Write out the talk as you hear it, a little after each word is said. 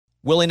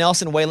Willie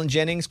Nelson, Waylon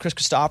Jennings, Chris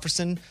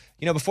Christopherson.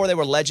 Before they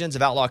were legends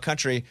of outlaw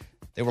country,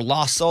 they were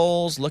lost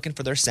souls looking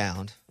for their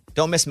sound.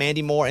 Don't miss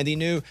Mandy Moore and the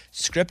new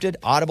scripted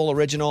Audible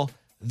original,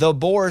 The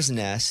Boar's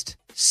Nest,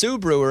 Sue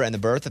Brewer and the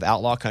Birth of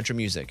Outlaw Country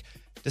Music.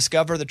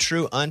 Discover the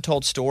true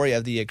untold story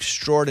of the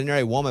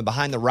extraordinary woman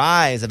behind the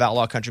rise of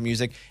outlaw country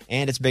music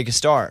and its biggest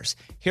stars.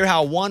 Hear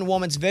how one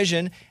woman's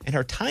vision in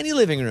her tiny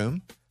living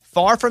room,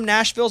 far from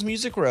Nashville's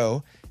Music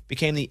Row,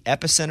 became the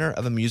epicenter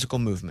of a musical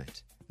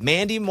movement.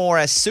 Mandy Moore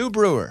as Sue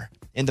Brewer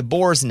in The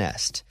Boar's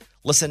Nest.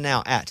 Listen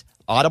now at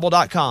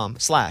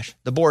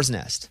audible.com/The Boar's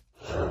Nest.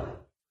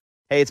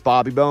 Hey, it's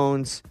Bobby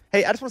Bones.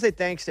 Hey, I just want to say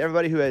thanks to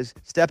everybody who has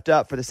stepped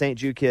up for the St.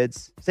 Jude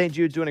kids. St.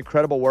 Jude's doing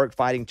incredible work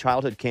fighting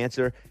childhood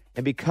cancer.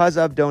 And because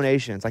of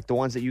donations like the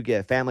ones that you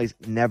give, families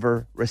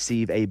never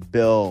receive a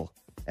bill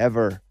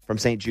ever from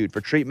St. Jude for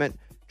treatment,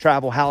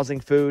 travel, housing,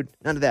 food,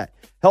 none of that.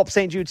 Help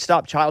St. Jude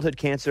stop childhood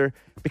cancer.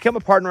 Become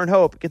a partner in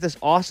hope. Get this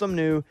awesome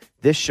new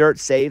This Shirt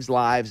Saves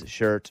Lives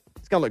shirt.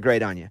 It's going to look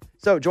great on you.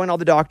 So join all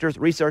the doctors,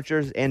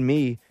 researchers, and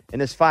me in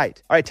this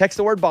fight. All right, text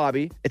the word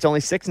Bobby. It's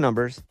only 6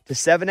 numbers to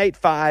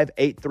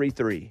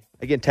 785-833.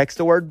 Again, text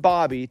the word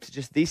Bobby to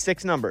just these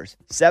 6 numbers,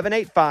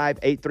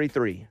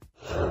 785-833.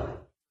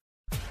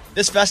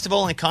 This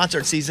festival and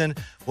concert season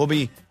will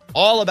be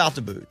all about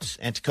the boots,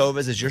 and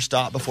Tecovas is your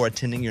stop before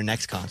attending your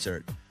next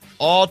concert.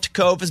 All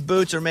Tecovas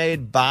boots are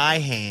made by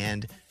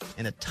hand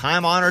in a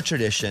time-honored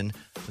tradition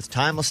with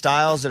timeless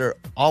styles that are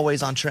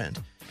always on trend.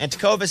 And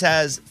Tecovas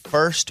has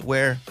first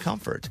wear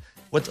comfort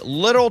with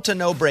little to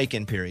no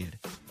break-in period.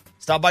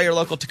 Stop by your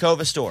local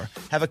Tecovas store,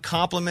 have a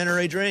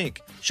complimentary drink,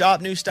 shop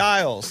new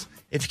styles.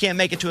 If you can't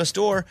make it to a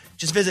store,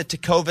 just visit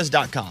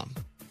tecovas.com.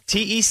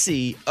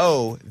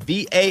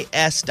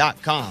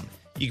 Tecovas.com.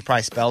 You can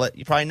probably spell it.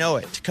 You probably know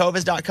it.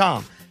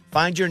 Tecovas.com.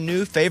 Find your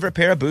new favorite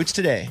pair of boots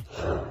today.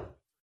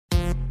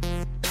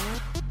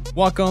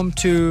 Welcome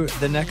to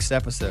the next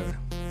episode.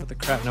 What the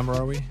crap number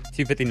are we?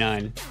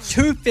 259.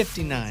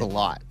 259. That's a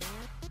lot.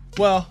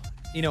 Well,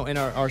 and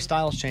our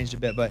style's changed a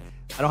bit, but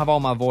I don't have all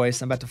my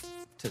voice. I'm about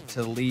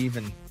to leave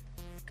and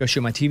go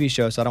shoot my TV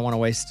show, so I don't want to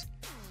waste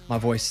my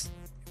voice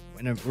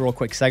in a real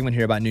quick segment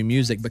here about new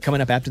music. But coming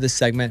up after this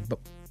segment, but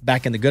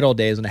back in the good old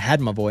days when I had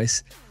my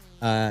voice,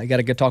 I got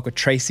a good talk with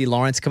Tracy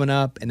Lawrence coming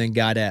up, and then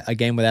got a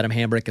game with Adam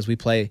Hambrick as we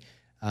play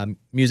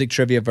music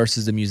trivia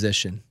versus the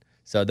musician.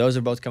 So those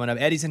are both coming up.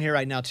 Eddie's in here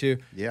right now too.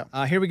 Yeah.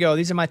 Here we go.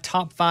 These are my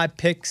top 5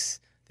 picks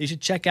that you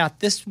should check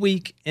out this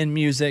week in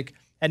music.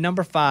 At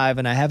number 5,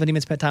 and I haven't even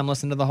spent time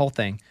listening to the whole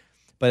thing,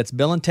 but it's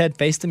Bill and Ted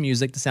Face the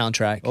Music, the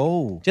soundtrack.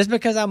 Oh. Just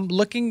because I'm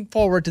looking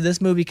forward to this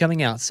movie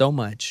coming out so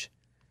much.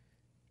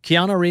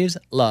 Keanu Reeves,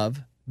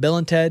 love. Bill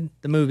and Ted,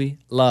 the movie,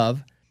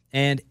 love.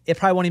 And it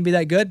probably won't even be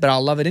that good, but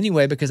I'll love it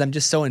anyway because I'm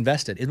just so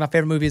invested. It's my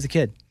favorite movie as a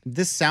kid.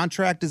 This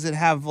soundtrack, does it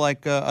have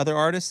like other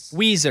artists?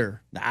 Weezer.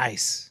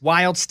 Nice.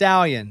 Wild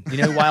Stallion. You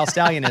know who Wild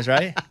Stallion is,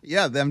 right?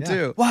 Yeah, them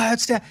too. Wild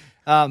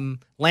Stallion.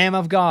 Lamb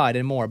of God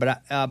and more.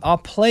 But I'll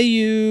play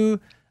you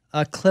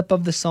a clip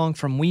of the song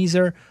from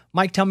Weezer.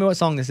 Mike, tell me what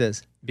song this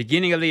is.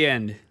 Beginning of the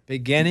End.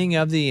 Beginning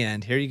of the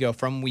End. Here you go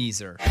from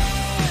Weezer.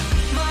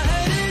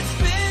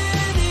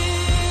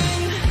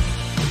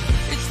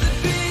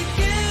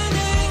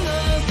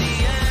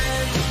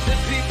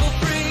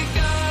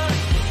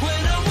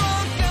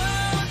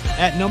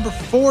 At number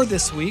 4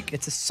 this week,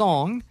 it's a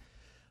song.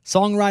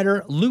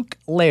 Songwriter Luke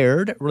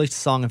Laird released a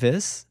song of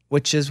his,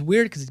 which is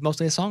weird because he's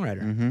mostly a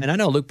songwriter. Mm-hmm. And I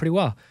know Luke pretty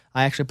well.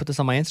 I actually put this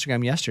on my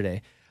Instagram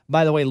yesterday.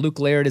 By the way, Luke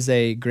Laird is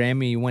a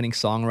Grammy-winning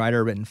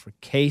songwriter written for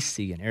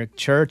Casey and Eric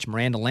Church,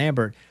 Miranda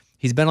Lambert.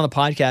 He's been on the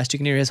podcast. You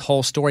can hear his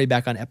whole story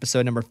back on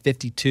episode number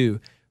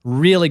 52.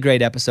 Really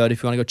great episode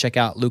if you want to go check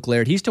out Luke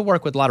Laird. He used to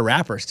work with a lot of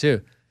rappers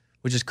too,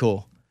 which is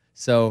cool.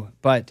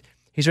 But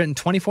he's written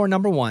 24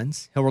 number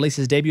ones. He'll release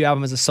his debut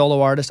album as a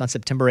solo artist on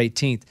September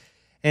 18th.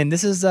 And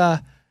this is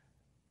a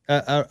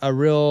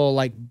real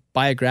like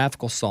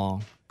biographical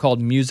song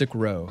called Music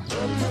Row.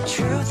 The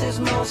truth is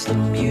most of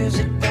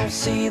music don't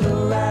see the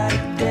light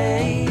of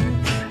day.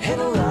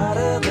 And a lot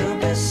of the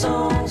best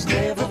songs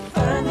never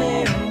find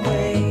their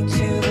way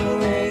to the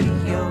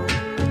radio.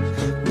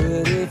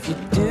 But if you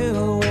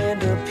do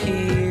end up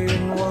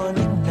hearing one,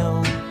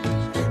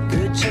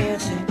 good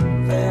chance it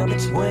found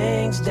its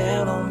wings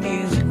down on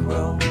Music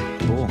Row.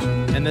 Cool.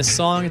 And this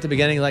song at the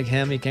beginning, like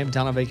him, he came to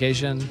town on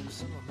vacation,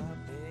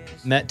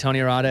 met Tony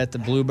Arata at the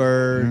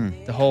Bluebird.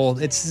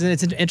 It's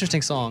an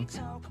interesting song.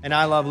 And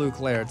I love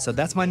Luke Laird. So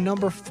that's my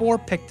number 4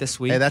 pick this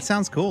week. Hey, that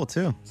sounds cool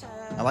too.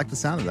 I like the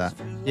sound of that.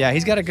 Yeah,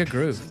 he's got a good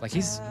groove. Like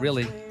he's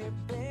really,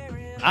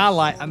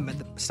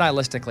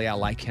 stylistically, I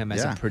like him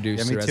as a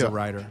producer, as a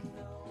writer.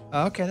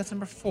 Okay, that's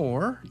number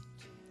 4.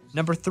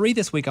 Number 3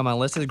 this week on my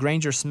list is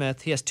Granger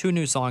Smith. He has 2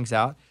 new songs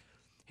out.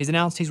 He's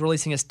announced he's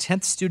releasing his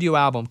 10th studio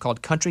album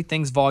called Country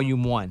Things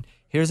Volume 1.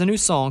 Here's a new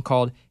song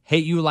called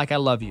Hate You Like I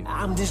Love You.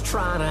 I'm just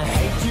trying to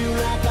hate you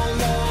like I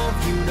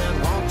love you,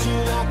 not want you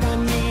like I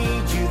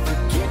need you,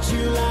 forget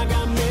you like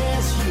I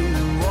miss you.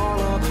 All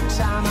of the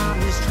time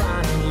I'm just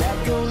trying to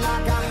let go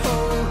like I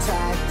hold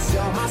tight.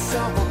 Tell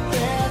myself a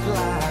bad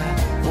lie,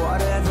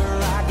 whatever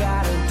I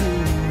gotta do.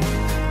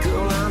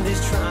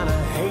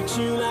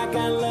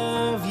 like I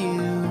love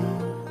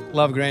you.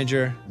 Love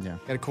Granger. Yeah.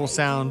 Got a cool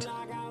sound.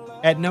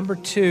 At number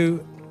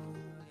 2,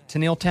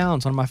 Tennille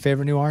Townes, one of my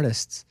favorite new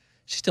artists.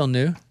 She's still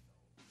new.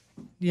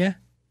 Yeah.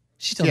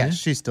 She's still Yeah, new.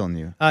 she's still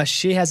new.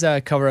 She has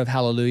a cover of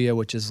Hallelujah,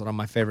 which is one of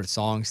my favorite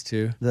songs,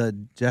 too. The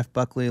Jeff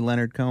Buckley,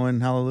 Leonard Cohen,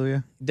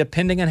 Hallelujah.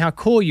 Depending on how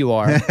cool you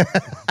are.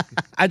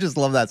 I just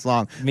love that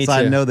song. Me so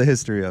I too. know the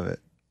history of it.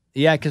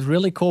 Yeah, because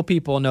really cool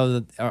people know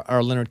that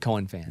are Leonard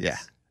Cohen fans. Yeah.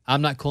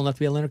 I'm not cool enough to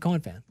be a Leonard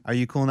Cohen fan. Are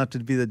you cool enough to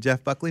be the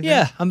Jeff Buckley fan?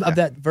 Yeah, I'm of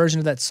that version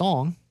of that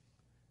song.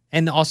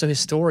 And also his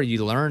story.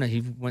 You learn that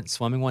he went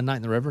swimming one night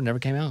in the river and never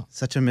came out.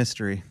 Such a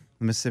mystery.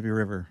 The Mississippi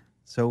River.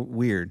 So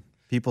weird.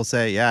 People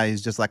say, yeah,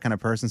 he's just that kind of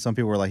person. Some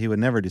people were like, he would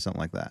never do something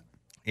like that.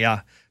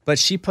 Yeah. But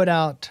she put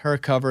out her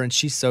cover and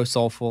she's so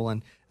soulful.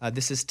 And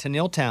this is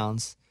Tennille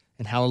Townes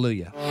and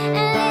Hallelujah.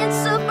 And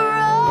it's a broken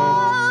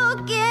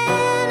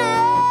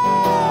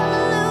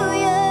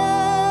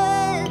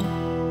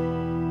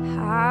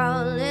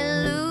hallelujah.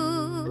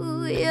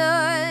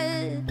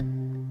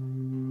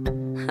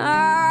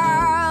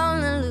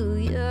 Hallelujah.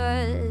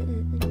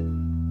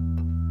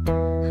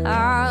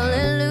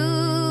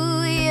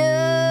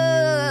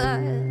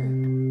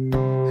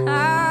 Hallelujah.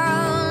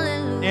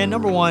 Hallelujah. And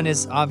number 1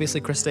 is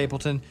obviously Chris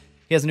Stapleton.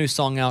 He has a new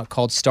song out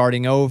called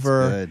Starting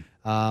Over.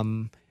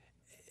 Good.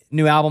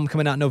 New album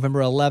coming out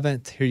November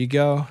 11th. Here you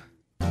go.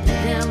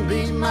 Can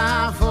be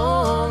my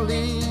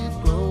four-leaf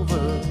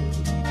clover,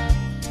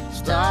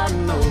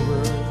 starting over.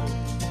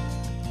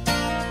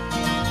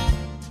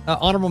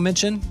 Honorable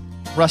mention,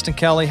 Rustin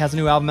Kelly has a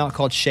new album out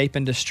called Shape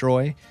and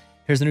Destroy.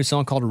 Here's a new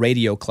song called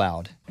Radio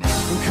Cloud.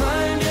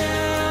 Climb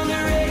down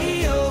the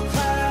radio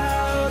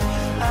cloud.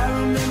 I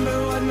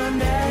remember what my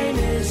name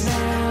is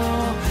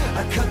now.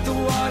 I cut the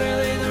water,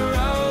 lay the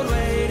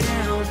roadway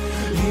down.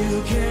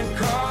 You can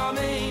call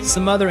me.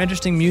 Some other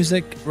interesting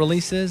music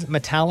releases.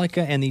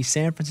 Metallica and the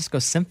San Francisco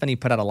Symphony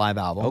put out a live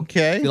album.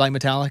 Okay. If you like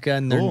Metallica.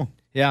 And Cool.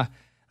 Yeah.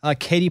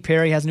 Katy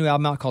Perry has a new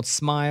album out called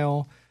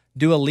Smile.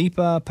 Dua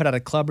Lipa put out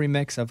a club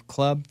remix of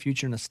Club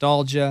Future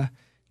Nostalgia.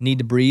 Need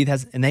to Breathe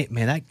has, and that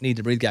Need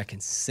to Breathe guy can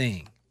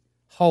sing.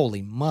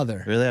 Holy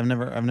mother. Really? I've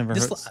never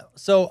Just heard.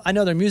 so I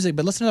know their music,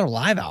 but listen to their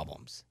live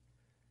albums.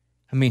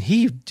 I mean,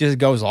 he just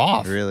goes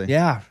off. Really?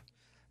 Yeah.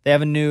 They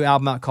have a new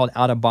album out called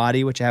Out of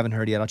Body, which I haven't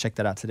heard yet. I'll check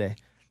that out today.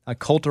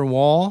 Coulter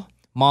Wall,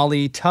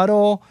 Molly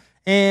Tuttle,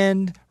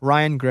 and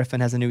Ryan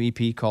Griffin has a new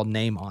EP called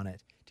Name on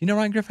It. Do you know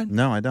Ryan Griffin?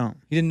 No, I don't.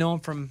 You didn't know him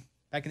from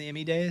back in the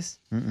ME days?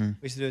 We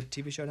used to do a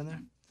TV show down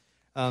there.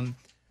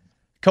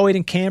 Coed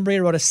and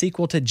Cambria wrote a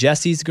sequel to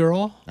Jesse's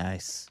Girl.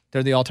 Nice.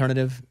 They're the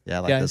alternative Yeah, I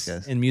like guys, those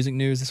guys. in music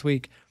news this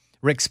week.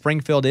 Rick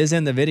Springfield is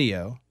in the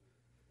video.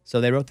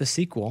 So they wrote the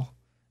sequel.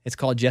 It's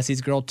called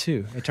Jesse's Girl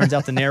 2. It turns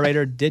out the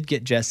narrator did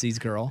get Jesse's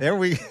Girl, There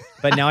we.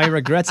 but now he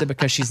regrets it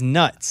because she's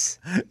nuts.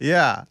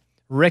 Yeah.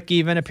 Rick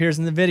even appears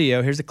in the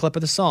video. Here's a clip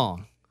of the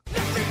song.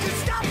 Nothing can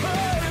stop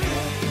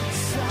her.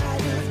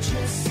 Side of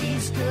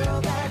Jesse's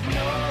girl that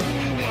no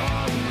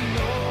one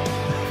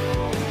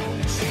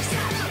knows. She's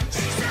never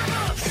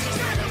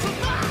for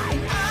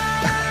mine.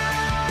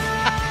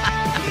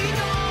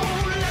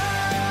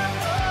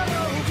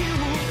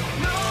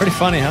 Pretty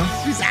funny,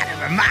 huh? She's out of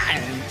her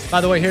mind.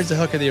 By the way, here's the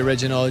hook of the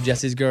original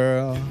Jesse's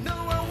Girl.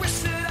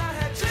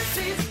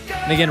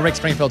 And again, Rick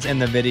Springfield's in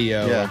the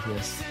video. Yeah. Of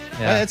this.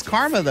 Yeah. It's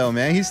karma, though,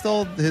 man. He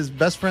stole his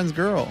best friend's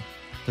girl.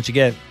 What you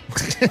get.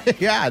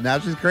 Yeah, now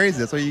she's crazy.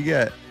 That's what you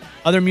get.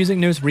 Other music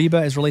news,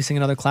 Reba is releasing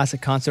another classic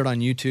concert on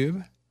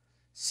YouTube.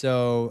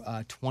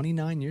 So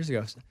 29 years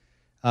ago.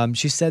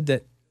 She said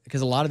that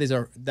because a lot of these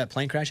that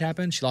plane crash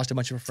happened, she lost a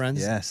bunch of her friends.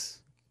 Yes.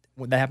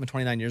 That happened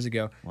 29 years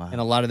ago. Wow. And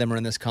a lot of them are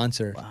in this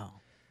concert. Wow.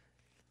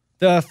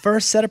 The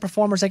first set of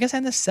performers, I guess,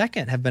 and the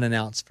second have been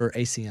announced for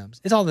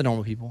ACMs. It's all the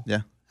normal people.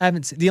 Yeah. I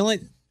haven't seen, the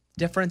only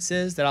difference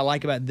is that I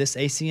like about this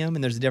ACM,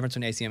 and there's a difference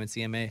between ACM and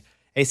CMA.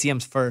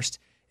 ACM's first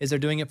is they're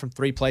doing it from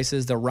 3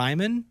 places: the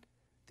Ryman,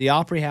 the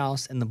Opry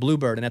House, and the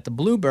Bluebird. And at the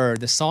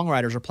Bluebird, the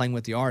songwriters are playing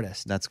with the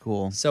artist. That's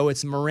cool. So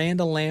it's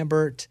Miranda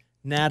Lambert,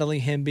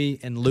 Natalie Hemby,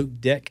 and Luke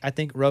Dick, I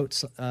think,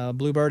 wrote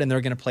Bluebird, and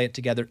they're going to play it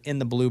together in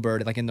the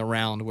Bluebird, like in the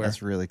round. Where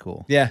That's really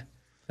cool. yeah,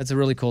 that's a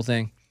really cool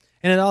thing.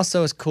 And it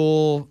also is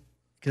cool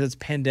because it's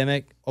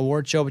pandemic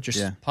award show, but you're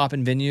Yeah.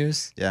 popping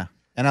venues. Yeah.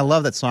 And I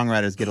love that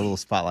songwriters get a little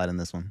spotlight in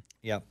this one.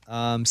 Yep.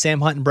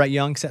 Sam Hunt and Brett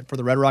Young set for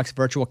the Red Rocks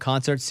virtual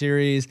concert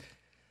series.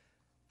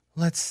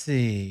 Let's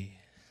see.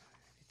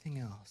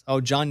 Anything else? Oh,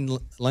 John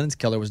Lennon's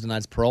killer was denied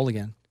his parole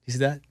again. You see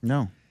that?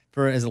 No.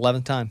 For his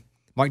 11th time.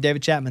 Mark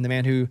David Chapman, the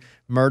man who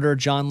murdered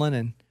John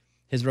Lennon,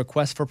 his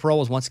request for parole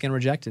was once again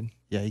rejected.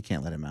 Yeah, you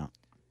can't let him out.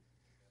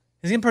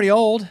 He's getting pretty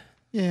old.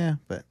 Yeah,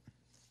 but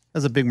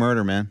that's a big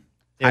murder, man.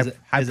 It was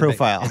High a big-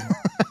 profile.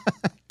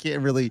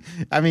 Can't really.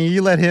 I mean,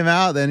 you let him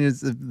out, then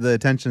the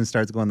attention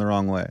starts going the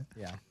wrong way.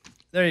 Yeah.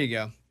 There you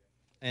go.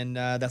 And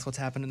that's what's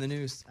happened in the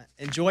news.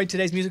 Enjoyed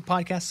today's music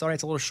podcast. Sorry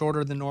it's a little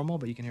shorter than normal,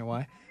 but you can hear why.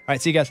 All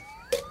right, see you guys.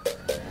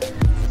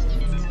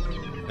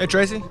 Hey,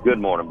 Tracy. Good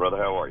morning, brother.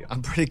 How are you?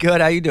 I'm pretty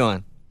good. How you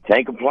doing?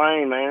 Can't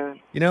complain, man.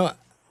 You know,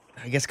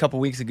 I guess a couple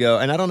weeks ago,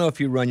 and I don't know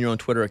if you run your own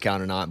Twitter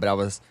account or not, but I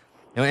was,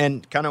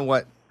 and kind of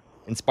what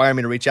inspired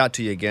me to reach out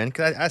to you again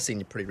because I've seen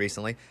you pretty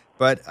recently.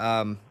 But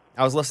I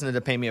was listening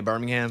to Pay Me a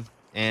Birmingham,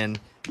 and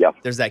Yeah.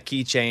 there's that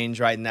key change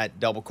right in that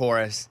double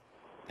chorus.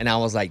 And I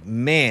was like,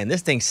 man,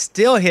 this thing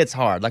still hits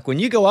hard. Like when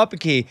you go up a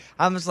key,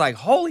 I'm just like,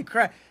 holy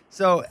crap.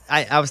 So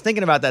I was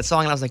thinking about that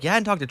song, and I was like, yeah, I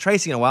hadn't talked to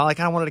Tracy in a while. I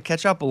kind of wanted to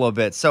catch up a little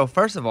bit. So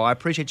first of all, I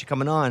appreciate you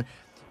coming on.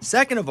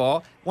 Second of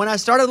all, when I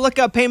started to look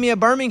up Pay Me a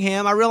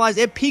Birmingham, I realized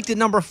it peaked at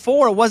number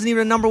 4. It wasn't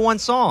even a number 1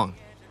 song.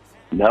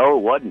 No,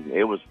 it wasn't.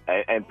 It was,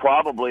 and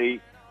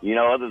probably, you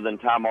know, other than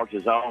Time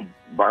Marches On,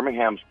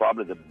 Birmingham's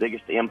probably the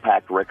biggest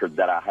impact record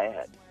that I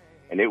had.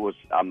 And it was,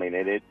 I mean,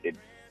 it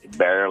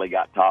barely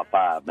got top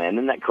 5, man.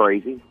 Isn't that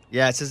crazy?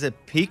 Yeah, it says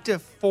it peaked at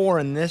 4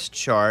 in this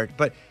chart.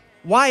 But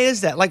why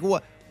is that? Like,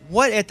 what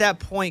at that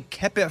point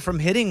kept it from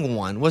hitting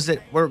 1? Was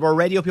it, were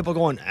radio people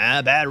going,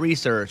 bad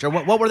research? Or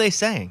what were they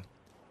saying?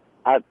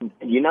 I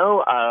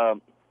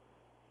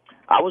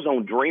was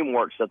on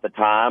DreamWorks at the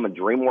time, and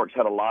DreamWorks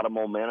had a lot of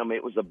momentum.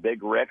 It was a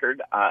big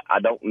record. I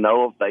don't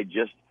know if they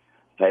just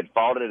had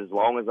fought it as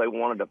long as they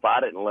wanted to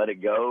fight it and let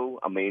it go.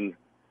 I mean,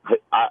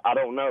 I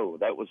don't know.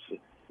 That was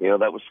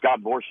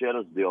Scott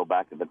Borchetta's deal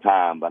back at the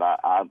time. But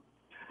I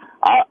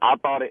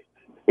thought it,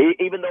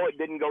 even though it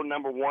didn't go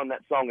number 1,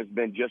 that song has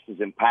been just as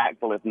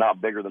impactful, if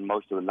not bigger, than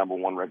most of the number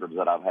 1 records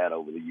that I've had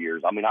over the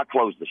years. I mean, I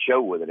close the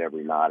show with it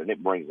every night, and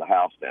it brings the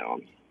house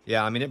down.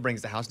 Yeah, I mean, it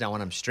brings the house down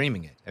when I'm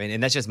streaming it. I mean,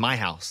 and that's just my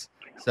house.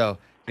 So,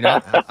 you know,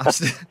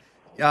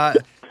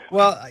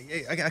 well,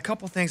 a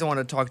couple things I want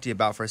to talk to you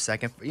about for a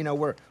second. You know,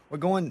 we're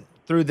going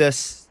through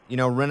this, you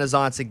know,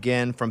 renaissance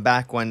again from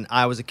back when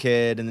I was a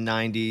kid in the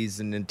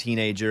 90s and a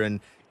teenager, and,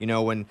 you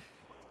know, when,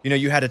 you know,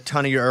 you had a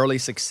ton of your early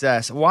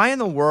success. Why in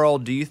the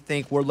world do you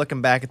think we're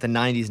looking back at the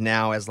 90s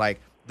now as, like,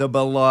 the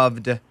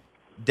beloved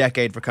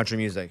decade for country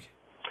music?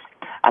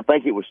 I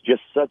think it was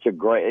just such a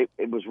great,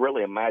 it was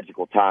really a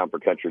magical time for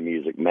country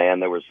music,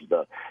 man. There was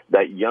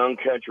that young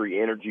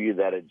country energy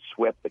that had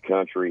swept the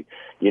country.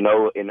 You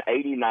know, in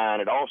 89,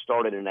 it all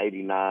started in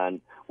 89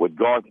 with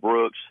Garth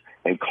Brooks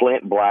and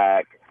Clint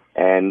Black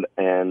and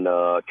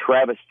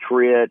Travis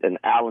Tritt and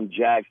Alan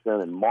Jackson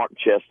and Mark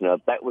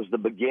Chestnut. That was the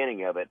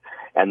beginning of it.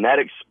 And that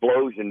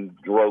explosion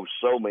drove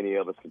so many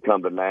of us to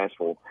come to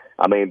Nashville.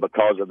 I mean,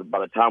 because by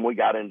the time we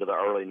got into the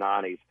early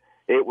 90s,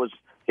 it was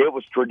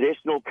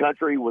traditional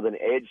country with an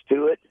edge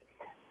to it.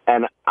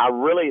 And I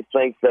really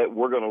think that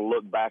we're going to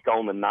look back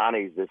on the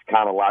 90s as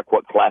kind of like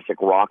what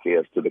classic rock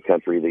is to the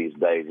country these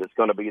days. It's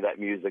going to be that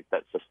music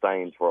that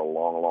sustains for a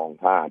long, long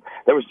time.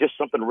 There was just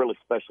something really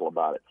special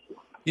about it.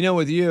 You know,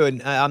 with you,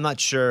 and I'm not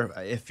sure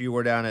if you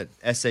were down at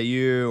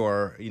SAU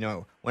or, you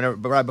know, whenever,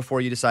 but right before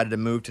you decided to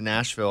move to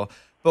Nashville,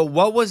 but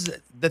what was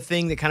the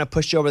thing that kind of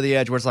pushed you over the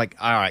edge where it's like,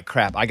 all right,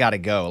 crap, I got to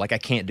go. Like, I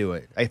can't do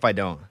it if I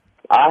don't.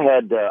 I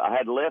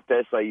had left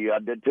SAU. I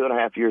did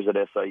 2.5 years at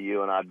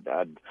SAU, and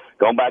I'd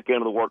gone back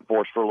into the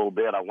workforce for a little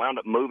bit. I wound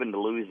up moving to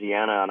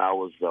Louisiana, and I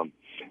was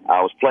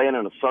playing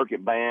in a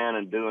circuit band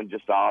and doing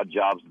just odd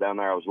jobs down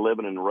there. I was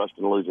living in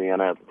Ruston,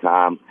 Louisiana at the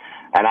time,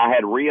 and I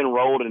had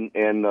re-enrolled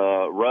in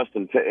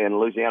Ruston in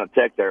Louisiana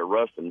Tech there at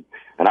Ruston,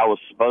 and I was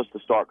supposed to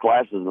start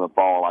classes in the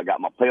fall. I got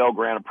my Pell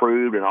Grant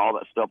approved, and all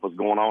that stuff was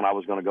going on. I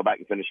was going to go back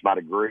and finish my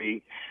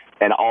degree,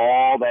 and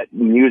all that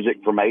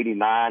music from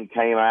 '89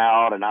 came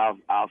out, and I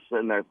was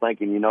sitting there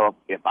thinking, you know,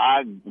 if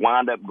I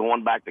wind up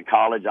going back to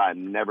college,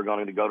 I'm never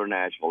going to go to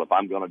Nashville. If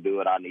I'm going to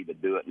do it, I need to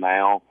do it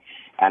now.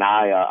 And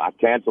I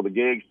canceled the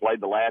gigs, played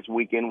the last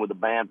weekend with the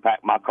band,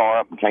 packed my car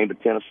up, and came to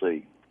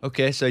Tennessee.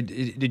 Okay, so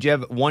did you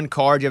have one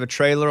car? Did you have a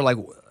trailer? Like,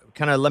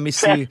 kind of let me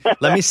see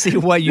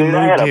what you Dude,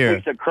 moved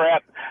here.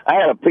 I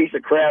had a piece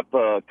of crap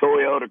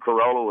Toyota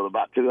Corolla with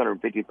about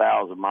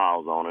 250,000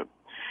 miles on it.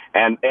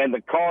 And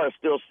the car is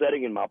still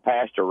sitting in my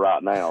pasture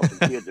right now.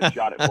 Some kids have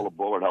shot it full of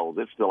bullet holes.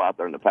 It's still out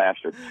there in the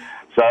pasture.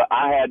 So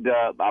I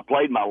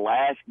played my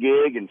last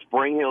gig in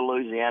Spring Hill,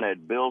 Louisiana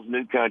at Bill's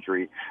New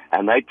Country,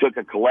 and they took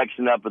a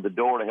collection up at the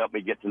door to help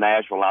me get to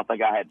Nashville. I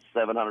think I had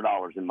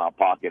 $700 in my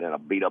pocket and a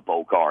beat-up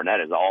old car, and that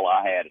is all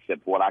I had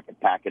except what I could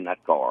pack in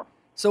that car.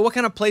 So what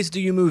kind of place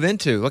do you move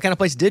into? What kind of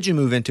place did you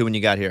move into when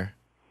you got here?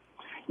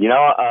 You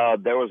know,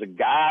 there was a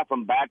guy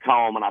from back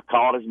home, and I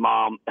called his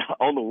mom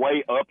on the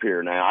way up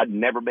here now. I'd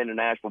never been to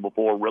Nashville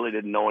before, really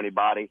didn't know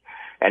anybody,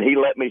 and he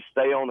let me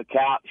stay on the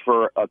couch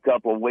for a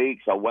couple of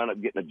weeks. I wound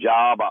up getting a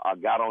job. I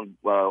got on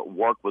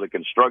work with a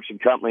construction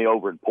company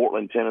over in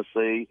Portland,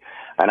 Tennessee,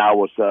 and I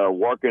was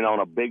working on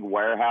a big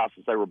warehouse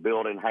that they were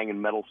building,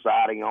 hanging metal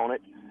siding on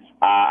it.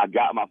 I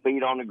got my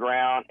feet on the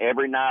ground.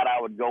 Every night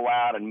I would go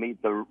out and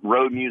meet the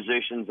road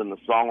musicians and the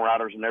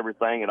songwriters and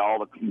everything at all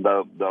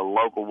the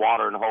local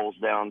watering holes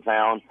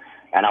downtown.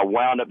 And I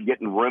wound up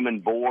getting room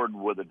and board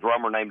with a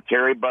drummer named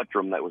Terry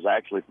Buttram that was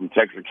actually from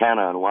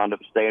Texarkana, and wound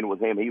up staying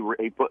with him.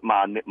 He put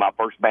my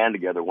first band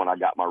together when I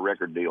got my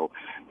record deal.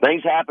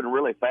 Things happened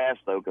really fast,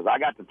 though, because I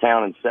got to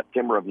town in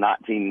September of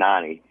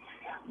 1990.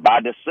 By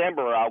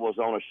December, I was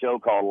on a show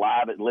called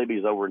Live at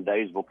Libby's over in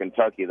Daysville,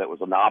 Kentucky. That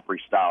was an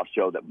Opry-style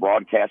show that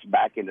broadcast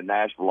back into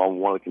Nashville on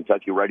one of the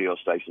Kentucky radio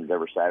stations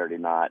every Saturday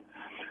night.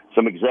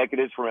 some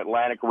executives from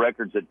Atlantic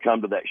Records had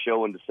come to that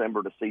show in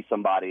December to see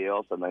somebody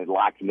else, and they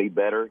liked me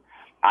better.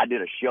 I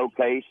did a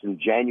showcase in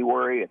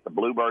January at the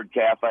Bluebird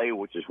Cafe,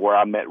 which is where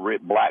I met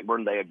Rick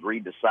Blackburn. They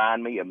agreed to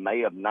sign me. In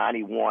May of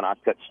 '91, I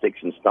cut Sticks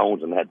and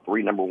Stones and had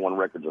 3 #1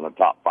 records in the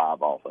top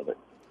 5 off of it.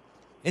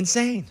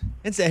 Insane.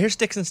 Here's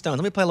Sticks and Stones.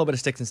 Let me play a little bit of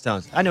Sticks and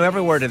Stones. I know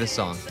every word of this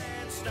song.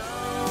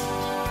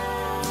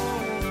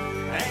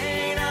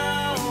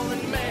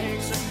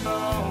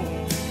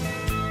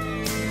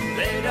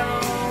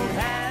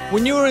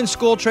 When you were in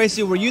school,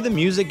 Tracy, were you the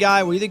music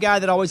guy? Were you the guy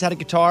that always had a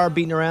guitar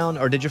beating around,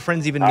 or did your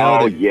friends even know?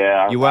 Oh, that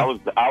yeah. You were?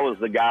 I was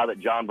the guy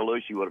that John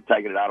Belushi would have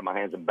taken it out of my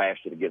hands and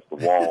bashed it against the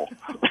wall.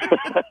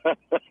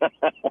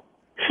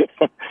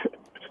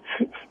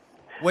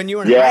 When you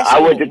were in high I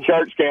school, went to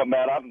church camp,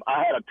 man.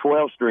 I had a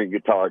 12-string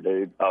guitar,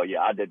 dude. Oh,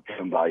 yeah, I did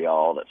come by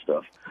all that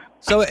stuff.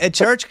 So at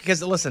church,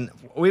 because listen,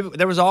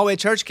 there was always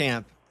church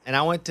camp, and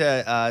I went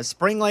to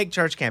Spring Lake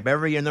church camp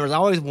every year, and there was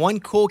always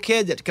one cool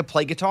kid that could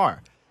play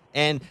guitar.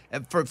 And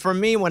for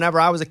me,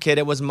 whenever I was a kid,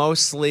 it was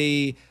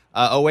mostly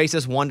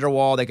Oasis,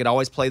 Wonderwall. They could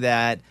always play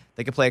that.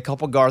 They could play a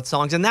couple Garth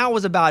songs, and that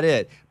was about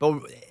it.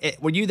 But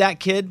were you that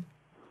kid?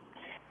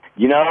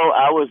 You know,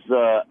 I was.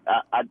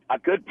 I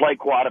could play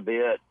quite a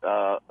bit.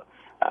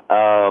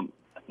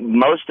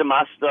 Most of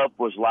my stuff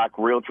was like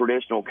real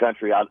traditional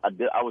country. I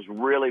was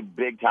really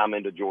big time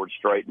into George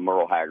Strait and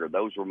Merle Haggard.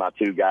 Those were my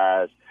 2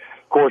 guys.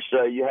 Of course,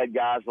 you had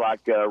guys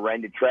like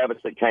Randy Travis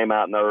that came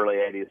out in the early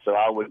 80s, so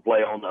I would play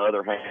On the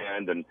Other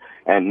Hand and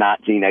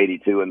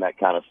 1982 and that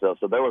kind of stuff.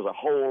 So there was a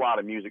whole lot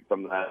of music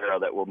from that era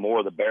that were more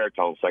of the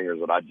baritone singers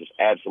that I just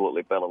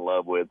absolutely fell in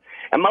love with.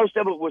 And most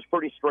of it was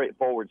pretty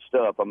straightforward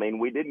stuff. I mean,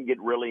 we didn't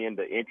get really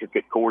into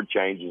intricate chord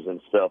changes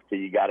and stuff till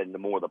you got into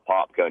more of the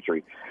pop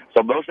country.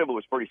 So most of it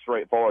was pretty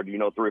straightforward.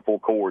 3 or 4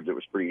 chords. It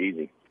was pretty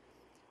easy.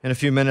 In a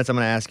few minutes, I'm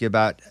going to ask you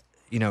about,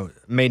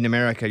 Made in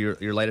America,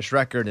 your latest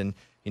record, and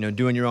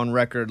doing your own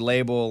record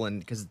label, and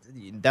because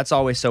that's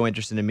always so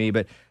interesting to me.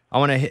 But I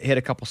want to hit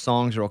a couple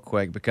songs real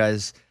quick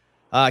because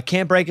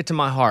 "Can't Break It to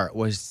My Heart"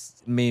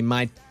 was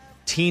my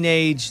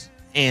teenage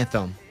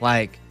anthem.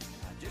 Like,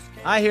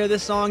 I hear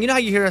this song. You know how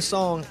you hear a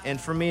song, and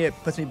for me, it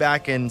puts me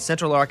back in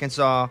Central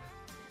Arkansas,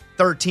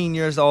 13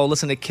 years old,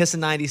 listening to Kiss in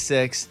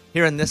 '96,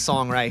 hearing this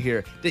song right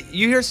here. Did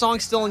you hear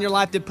songs still in your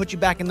life that put you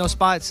back in those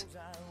spots?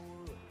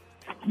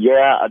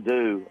 Yeah, I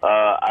do.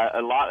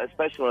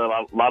 Especially a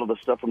lot of the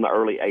stuff from the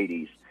early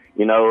 '80s.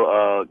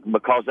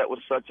 Because that was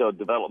such a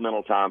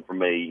developmental time for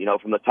me.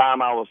 From the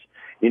time I was,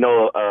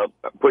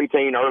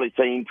 preteen, early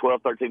teen,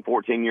 12, 13,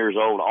 14 years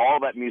old, all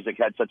that music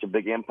had such a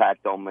big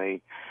impact on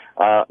me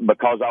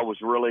because I was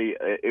really,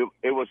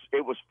 it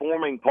was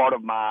forming part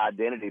of my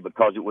identity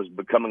because it was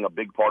becoming a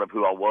big part of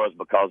who I was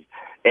because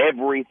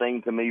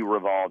everything to me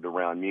revolved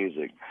around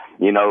music.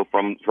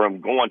 From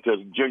going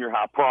to junior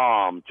high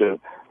prom to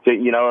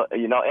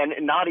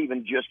and not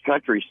even just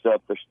country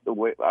stuff.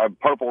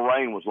 Purple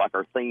Rain was like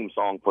our theme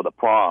song for the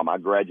prom. I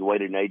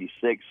graduated in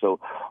 '86, so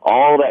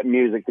all that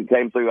music that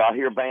came through, I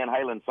hear Van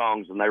Halen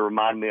songs, and they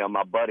remind me of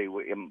my buddy.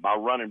 My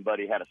running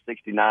buddy had a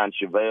 '69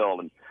 Chevelle,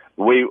 and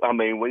we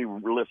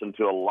listened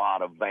to a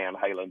lot of Van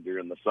Halen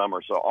during the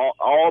summer. So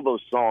all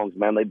those songs,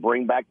 man, they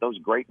bring back those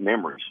great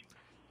memories.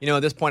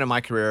 At this point in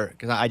my career,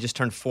 because I just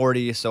turned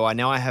 40, so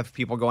now I have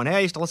people going, "Hey, I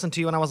used to listen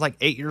to you when I was like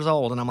 8 years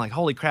old," and I'm like,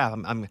 "Holy crap,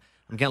 I'm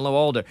getting a little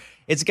older."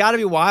 It's got to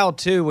be wild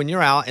too when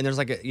you're out and there's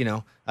like a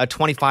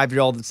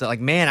 25-year-old that's like,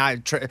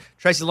 "Man,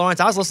 Tracy Lawrence,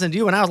 I was listening to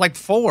you when I was like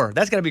 4."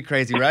 That's got to be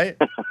crazy, right?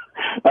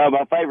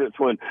 My favorite's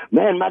when,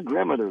 "Man, my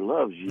grandmother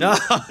loves you."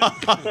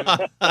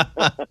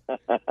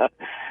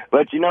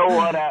 But you know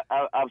what?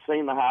 I've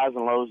seen the highs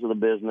and lows of the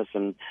business,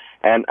 and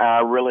I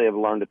really have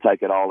learned to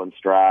take it all in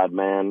stride,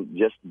 man.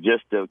 Just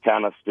to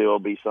kind of still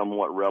be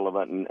somewhat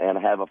relevant and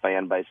have a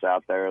fan base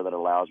out there that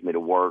allows me to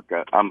work.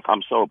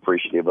 I'm so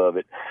appreciative of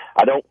it.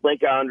 I don't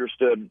think I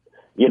understood.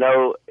 You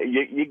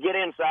get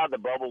inside the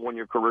bubble when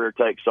your career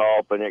takes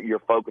off and you're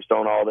focused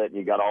on all that and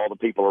you got all the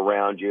people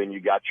around you and you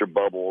got your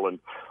bubble and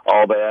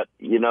all that.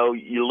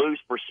 You lose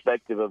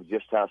perspective of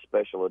just how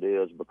special it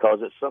is because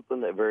it's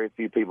something that very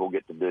few people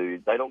get to do.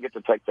 They don't get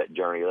to take that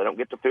journey. They don't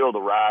get to feel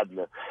the ride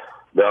and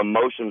the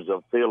emotions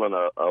of feeling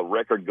a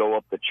record go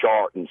up the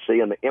chart and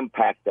seeing the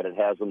impact that it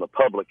has on the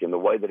public and the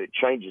way that it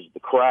changes the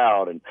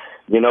crowd. And,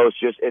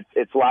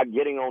 it's like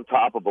getting on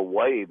top of a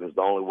wave is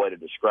the only way to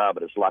describe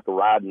it. It's like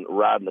riding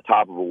the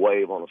top of a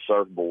wave on a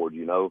surfboard,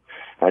 and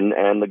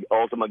the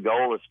ultimate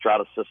goal is to try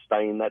to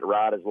sustain that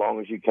ride as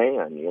long as you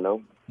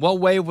can, What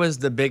wave was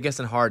the biggest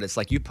and hardest?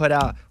 Like you put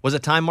out, was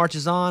it Time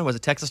Marches On? Was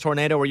it Texas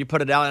Tornado where you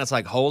put it out and it's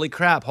like, holy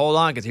crap, hold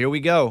on, because here we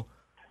go?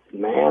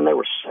 Man, there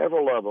were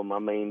several of them. I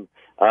mean,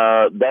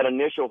 that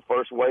initial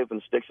first wave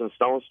when Sticks and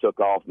Stones took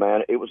off,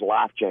 man, it was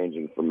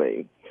life-changing for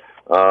me.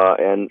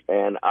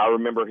 And I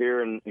remember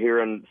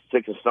hearing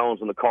Sticks and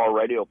Stones in the car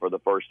radio for the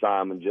first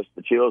time, and just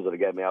the chills that it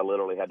gave me. I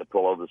literally had to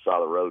pull over the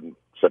side of the road and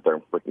sit there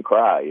and freaking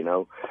cry,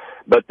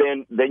 But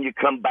then you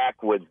come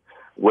back with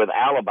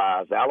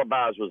Alibis.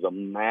 Alibis was a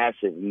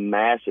massive,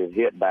 massive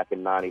hit back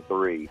in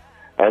 '93.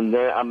 And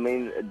then, I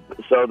mean,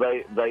 so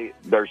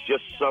there's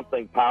just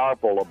something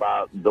powerful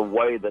about the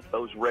way that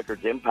those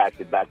records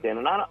impacted back then.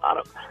 And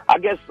I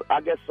guess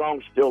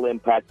songs still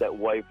impact that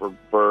way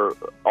for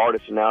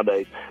artists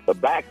nowadays.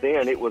 But back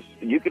then,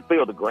 you could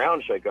feel the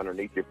ground shake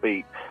underneath your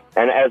feet.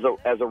 And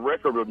as a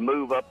record would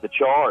move up the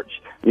charts,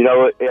 you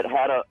know, it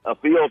had a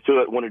feel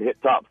to it when it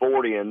hit top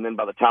 40, and then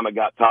by the time it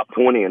got top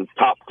 20 and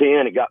top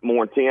 10, it got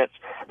more intense.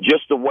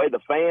 Just the way the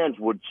fans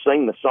would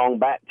sing the song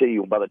back to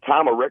you. By the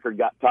time a record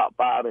got top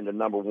 5 into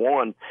number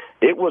 1,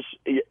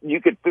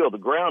 you could feel the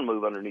ground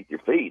move underneath your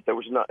feet.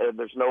 There's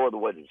no other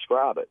way to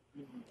describe it.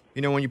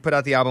 You know, when you put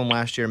out the album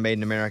last year, Made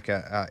in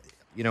America,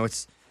 you know,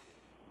 it's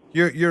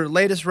your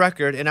latest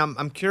record, and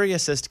I'm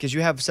curious as because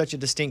you have such a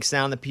distinct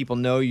sound that people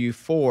know you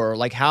for.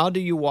 Like, how do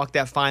you walk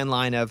that fine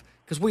line of,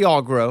 because we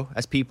all grow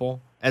as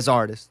people, as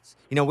artists.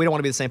 You know, we don't want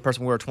to be the same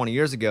person we were 20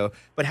 years ago,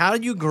 but how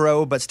do you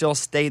grow but still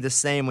stay the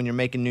same when you're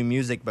making new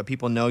music, but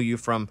people know you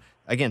from,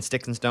 again,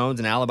 Sticks and Stones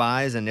and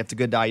Alibis and If the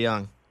Good Die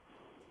Young?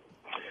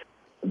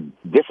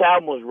 This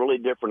album was really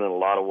different in a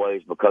lot of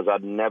ways because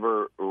I'd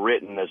never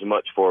written as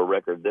much for a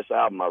record. This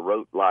album, I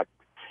wrote like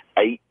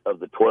 8 of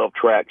the 12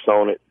 tracks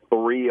on it.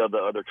 3 of the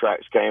other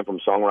tracks came from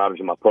songwriters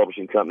in my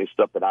publishing company,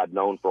 stuff that I'd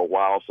known for a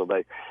while. So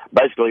they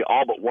basically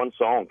all but one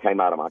song came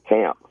out of my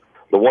camp.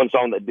 The one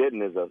song that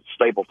didn't is a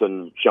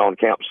Stapleton Sean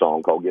Kemp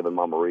song called Giving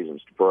Mama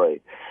Reasons to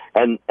Pray.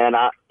 And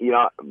I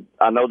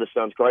know this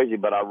sounds crazy,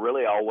 but I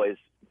really always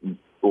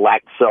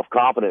lacked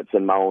self-confidence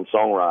in my own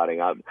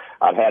songwriting.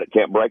 I've had it.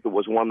 Can't Break It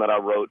was one that I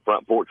wrote.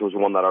 Front Porch was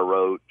one that I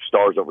wrote.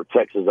 Stars Over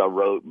Texas I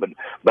wrote. But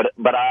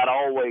I'd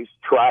always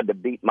tried to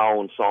beat my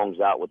own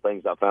songs out with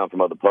things I found from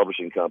other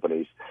publishing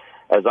companies.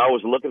 As I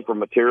was looking for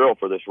material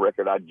for this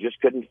record, I just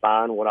couldn't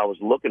find what I was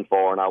looking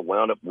for, and I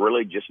wound up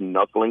really just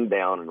knuckling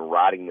down and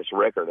writing this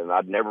record. And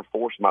I'd never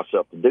forced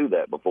myself to do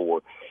that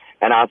before.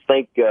 And I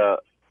think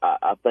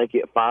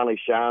it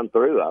finally shined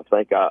through. I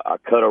think I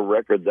cut a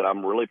record that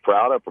I'm really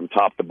proud of from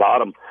top to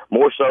bottom,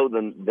 more so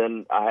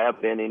than I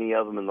have been any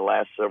of them in the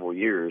last several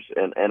years.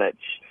 And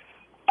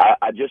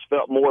I just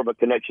felt more of a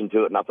connection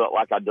to it, and I felt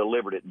like I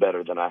delivered it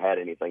better than I had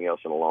anything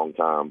else in a long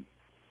time.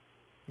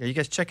 Yeah, you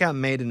guys check out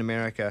Made in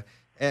America.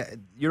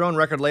 Your own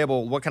record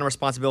label, what kind of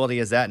responsibility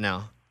is that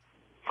now?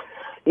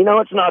 You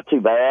know, it's not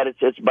too bad. It's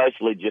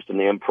basically just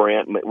an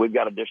imprint. We've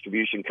got a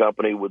distribution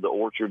company with the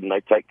Orchard, and they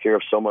take care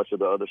of so much of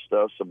the other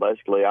stuff. So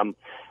basically, I'm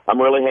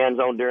really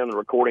hands-on during the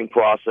recording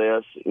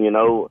process.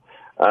 The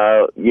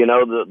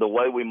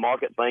way we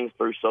market things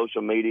through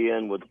social media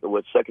and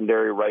with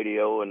secondary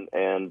radio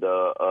and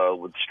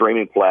with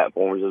streaming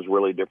platforms is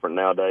really different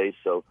nowadays.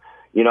 So,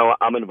 you know,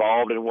 I'm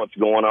involved in what's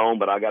going on,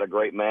 but I got a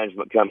great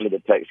management company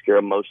that takes care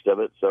of most of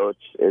it. So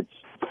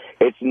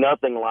it's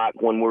nothing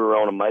like when we were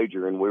on a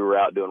major and we were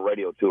out doing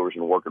radio tours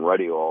and working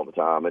radio all the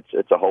time.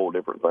 It's a whole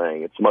different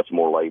thing. It's much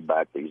more laid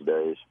back these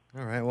days.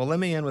 All right. Well, let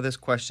me end with this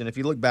question. If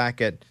you look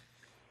back at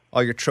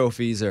all your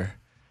trophies or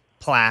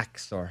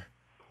plaques or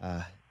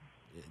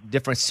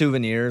different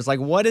souvenirs,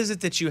 like what is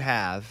it that you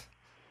have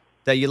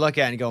that you look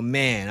at and go,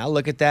 man, I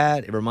look at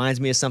that, it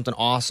reminds me of something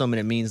awesome and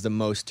it means the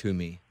most to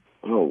me?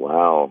 Oh,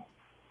 wow.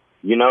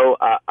 You know,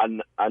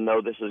 I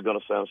know this is going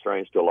to sound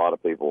strange to a lot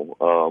of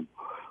people.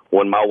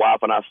 When my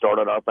wife and I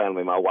started our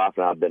family, my wife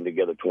and I have been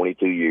together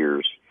 22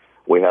 years.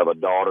 We have a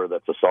daughter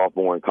that's a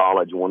sophomore in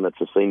college, one that's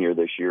a senior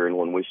this year. And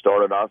when we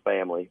started our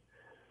family,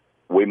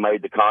 we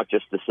made the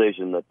conscious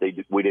decision that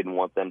we didn't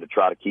want them to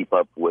try to keep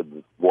up with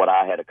what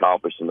I had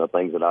accomplished and the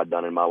things that I'd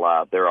done in my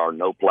life. There are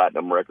no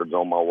platinum records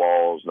on my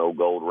walls, no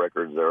gold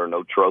records. There are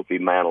no trophy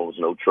mantles,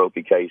 no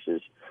trophy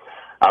cases.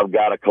 I've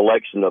got a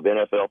collection of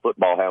NFL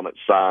football helmets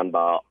signed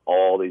by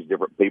all these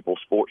different people,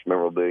 sports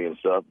memorabilia and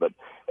stuff. But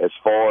as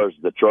far as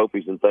the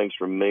trophies and things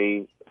from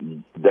me,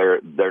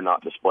 they're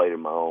not displayed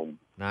in my home.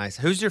 Nice.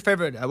 Who's your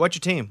favorite? What's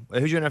your team?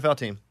 Who's your NFL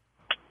team?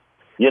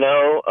 You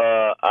know,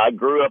 I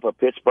grew up a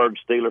Pittsburgh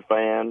Steelers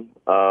fan.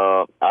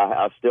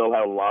 I still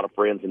have a lot of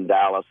friends in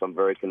Dallas. I'm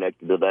very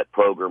connected to that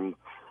program.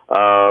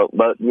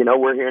 But, you know,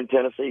 we're here in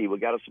Tennessee. We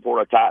got to support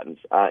our Titans.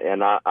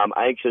 I'm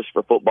anxious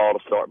for football to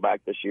start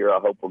back this year. I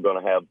hope we're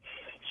going to have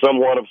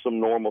somewhat of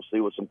some normalcy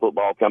with some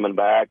football coming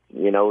back.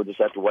 You know, we'll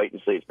just have to wait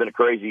and see. It's been a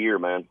crazy year,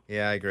 man.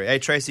 Yeah, I agree. Hey,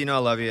 Tracy, you know I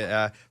love you.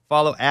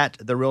 Follow at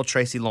The Real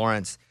Tracy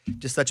Lawrence.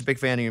 Just such a big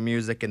fan of your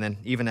music. And then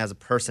even as a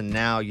person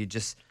now, you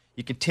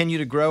continue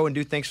to grow and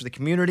do things for the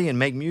community and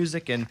make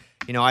music. And,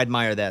 you know, I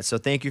admire that. So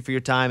thank you for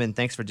your time, and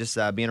thanks for just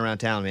being around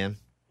town, man.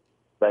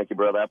 Thank you,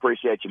 brother. I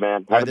appreciate you,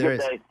 man. Have a good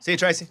day. See you,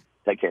 Tracy.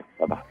 Take care.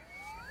 Bye-bye.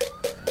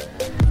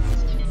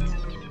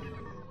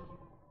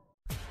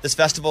 This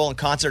festival and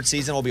concert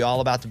season will be all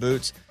about the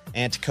boots,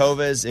 and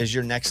Tecovas is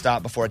your next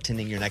stop before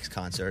attending your next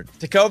concert.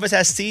 Tecovas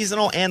has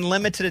seasonal and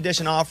limited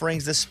edition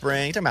offerings this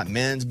spring. You're talking about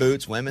men's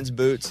boots, women's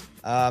boots,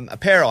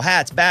 apparel,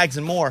 hats, bags,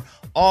 and more.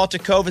 All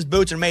Tecovas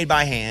boots are made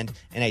by hand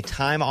in a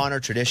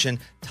time-honored tradition,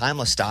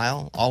 timeless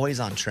style, always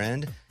on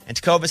trend. And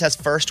Tecovas has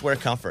first wear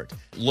comfort,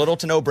 little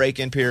to no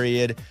break-in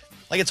period.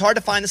 Like, it's hard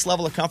to find this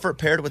level of comfort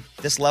paired with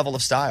this level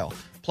of style.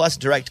 Plus,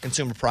 direct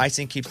consumer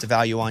pricing keeps the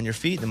value on your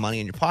feet, the money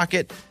in your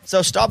pocket.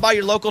 So stop by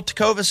your local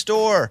Tecovas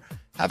store.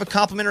 have a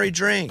complimentary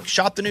drink,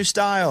 shop the new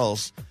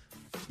styles.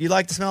 You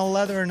like the smell of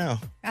leather or no?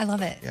 I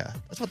love it. Yeah,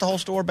 that's what the whole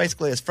store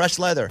basically is. Fresh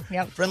leather,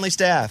 Yep. friendly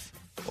staff.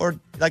 Or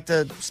like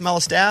the smell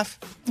of staff?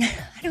 I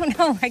don't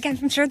know.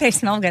 I'm sure they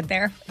smell good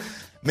there.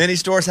 Many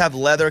stores have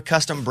leather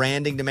custom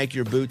branding to make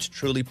your boots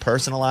truly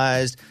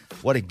personalized.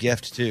 What a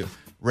gift, too.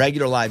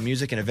 Regular live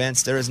music and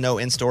events, there is no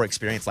in-store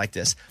experience like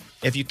this.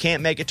 If you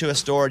can't make it to a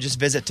store, just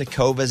visit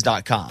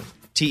tecovas.com.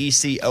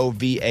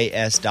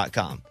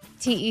 TECOVAS.com.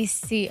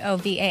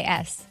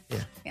 TECOVAS.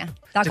 Yeah.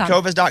 .com.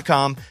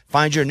 Tecovas.com.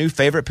 Find your new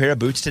favorite pair of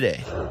boots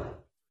today.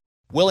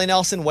 Willie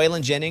Nelson,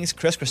 Waylon Jennings,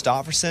 Chris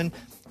Christopherson.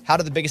 How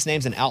did the biggest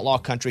names in outlaw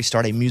country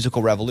start a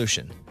musical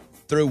revolution?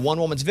 Through one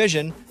woman's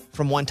vision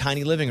from one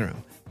tiny living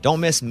room. Don't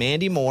miss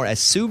Mandy Moore as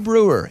Sue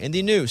Brewer in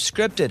the new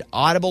scripted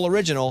Audible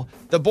original,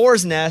 The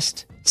Boar's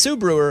Nest, Sue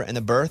Brewer and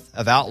the Birth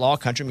of Outlaw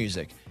Country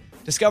Music.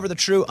 Discover the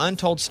true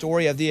untold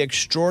story of the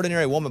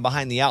extraordinary woman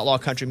behind the outlaw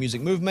country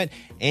music movement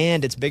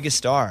and its biggest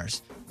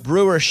stars.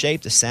 Brewer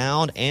shaped the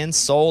sound and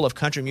soul of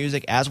country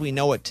music as we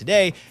know it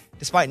today,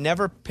 despite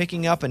never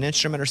picking up an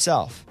instrument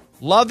herself.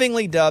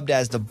 Lovingly dubbed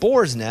as The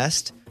Boar's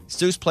Nest,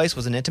 Sue's place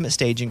was an intimate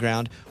staging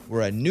ground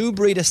where a new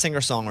breed of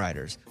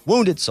singer-songwriters,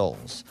 wounded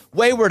souls,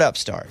 wayward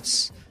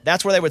upstarts,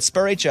 that's where they would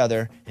spur each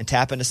other and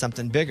tap into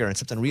something bigger and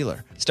something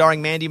realer.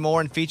 Starring Mandy Moore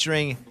and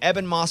featuring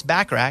Eben Moss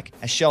Backrack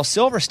as Shel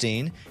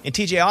Silverstein and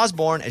TJ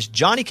Osborne as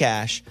Johnny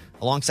Cash,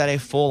 alongside a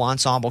full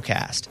ensemble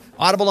cast.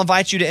 Audible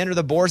invites you to enter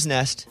the Boar's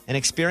Nest and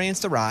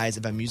experience the rise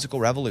of a musical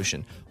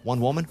revolution. One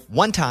woman,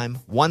 one time,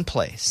 one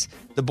place.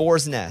 The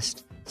Boar's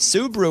Nest,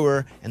 Sue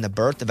Brewer, and the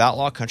birth of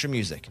outlaw country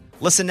music.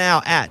 Listen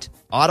now at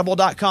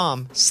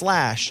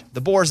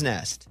audible.com/The Boar's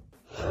Nest.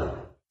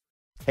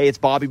 Hey, it's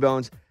Bobby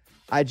Bones.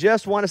 I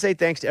just want to say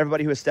thanks to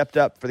everybody who has stepped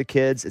up for the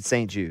kids at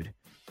St. Jude.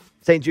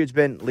 St. Jude's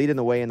been leading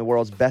the way in the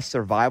world's best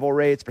survival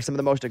rates for some of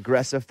the most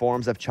aggressive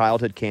forms of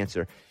childhood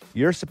cancer.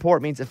 Your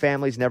support means that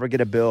families never get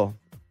a bill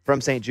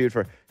from St. Jude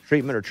for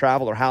treatment or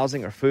travel or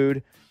housing or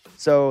food,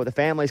 so the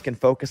families can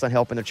focus on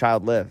helping their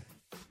child live.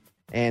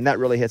 And that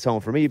really hits home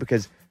for me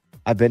because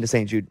I've been to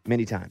St. Jude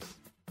many times.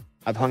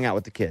 I've hung out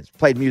with the kids,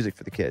 played music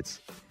for the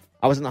kids.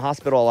 I was in the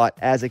hospital a lot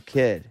as a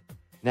kid.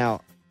 Now,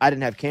 I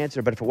didn't have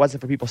cancer, but if it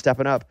wasn't for people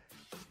stepping up,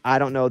 I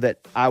don't know that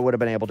I would have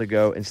been able to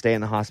go and stay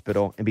in the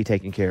hospital and be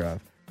taken care of.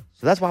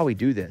 So that's why we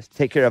do this, to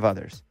take care of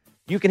others.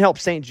 You can help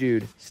St.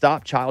 Jude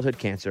stop childhood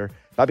cancer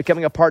by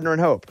becoming a partner in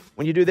hope.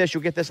 When you do this,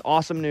 you'll get this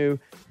awesome new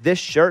This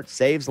Shirt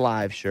Saves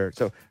Lives shirt.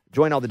 So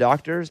join all the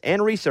doctors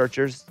and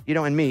researchers,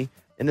 and me,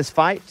 in this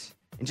fight,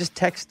 and just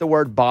text the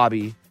word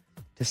Bobby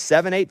to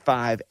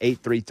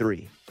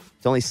 785-833.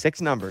 It's only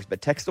 6 numbers,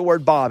 but text the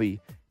word Bobby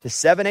to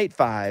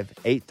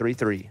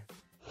 785-833.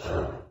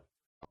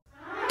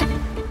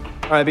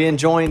 All right, being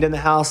joined in the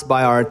house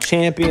by our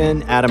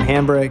champion, Adam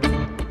Hambrick.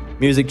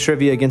 Music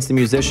trivia against the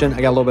musician.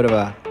 I got a little bit of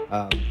a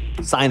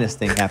sinus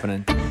thing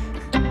happening.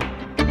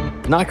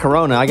 Not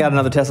corona. I got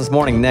another test this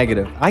morning,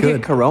 negative. I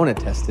get corona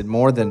tested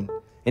more than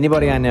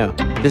anybody I know.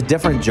 Just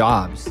different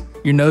jobs.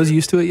 Your nose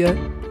used to it yet?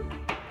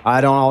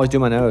 I don't always do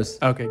my nose.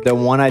 Okay. The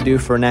one I do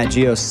for Nat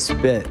Geo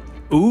spit.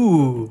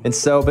 Ooh. And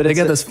so, but they it's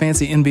got those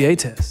fancy NBA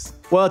tests.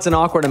 Well, it's an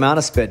awkward amount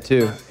of spit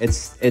too.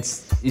 It's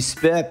you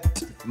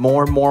spit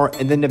more and more,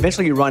 and then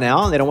eventually you run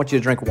out, and they don't want you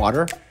to drink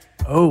water.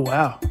 Oh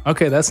wow.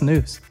 Okay, that's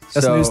news.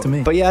 That's news to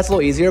me. But yeah, it's a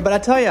little easier. But I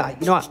tell you,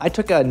 I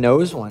took a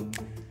nose one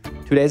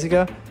 2 days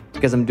ago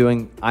because I'm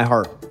doing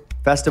iHeart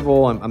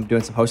Festival. I'm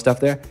doing some host stuff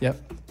there. Yep.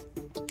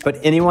 But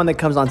anyone that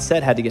comes on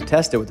set had to get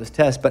tested with this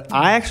test. But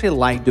I actually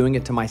like doing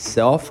it to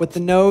myself with the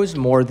nose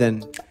more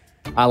than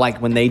I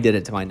like when they did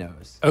it to my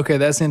nose. Okay,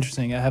 that's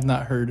interesting. I have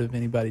not heard of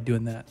anybody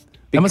doing that.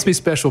 That must be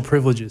special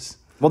privileges.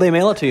 Well, they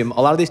mail it to you.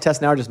 A lot of these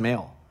tests now are just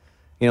mail,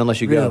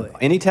 unless you Really? go.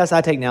 Any test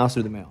I take now is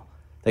through the mail.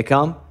 They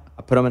come,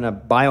 I put them in a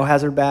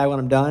biohazard bag when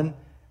I'm done,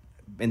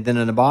 and then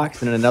in a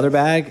box, and in another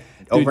bag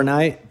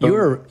overnight.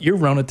 Boom. You're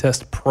Rona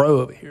test pro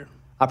over here.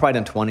 I've probably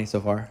done 20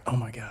 so far. Oh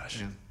my gosh.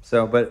 Yeah.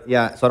 So I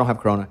don't have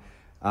corona.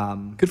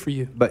 Good for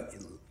you. But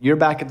you're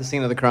back at the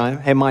scene of the crime.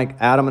 Hey, Mike,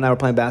 Adam and I were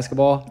playing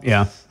basketball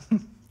Yeah.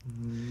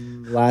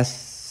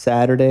 last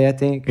Saturday, I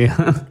think.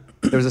 Yeah.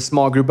 There was a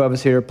small group of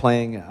us here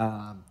playing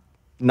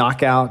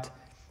knockout,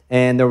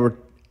 and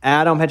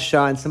Adam had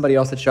shot and somebody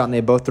else had shot, and they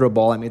both threw a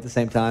ball at me at the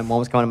same time. One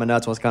was coming in my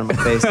nuts, one was coming in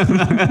my face.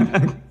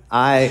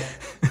 I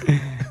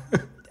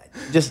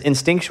just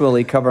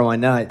instinctually cover my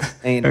nuts,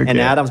 and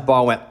Adam's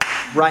ball went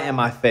right in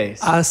my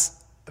face. Right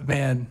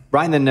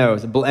in the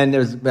nose. And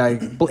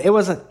it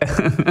wasn't...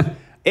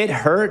 It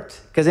hurt,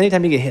 because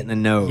anytime you get hit in the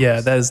nose,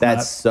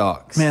 that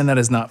sucks. Man, that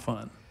is not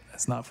fun.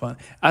 That's not fun.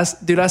 I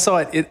saw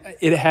it.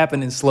 It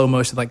happened in slow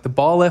motion. Like the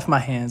ball left my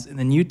hands, and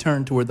then you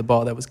turned toward the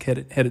ball that was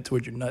headed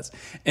toward your nuts,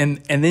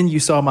 and then you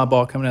saw my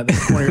ball coming out of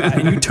the corner,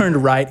 and you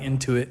turned right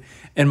into it.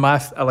 And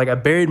I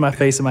buried my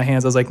face in my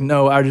hands. I was like,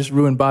 no, I just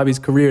ruined Bobby's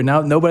career.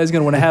 Now nobody's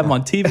gonna want to have him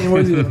on TV anymore.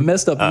 He's got a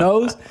messed up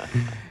nose.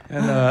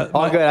 And,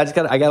 all good. I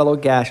got a little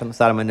gash on the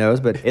side of my nose,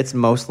 but it's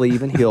mostly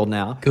even healed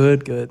now.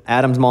 Good.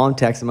 Adam's mom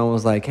texted him and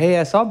was like, "Hey,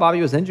 I saw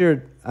Bobby was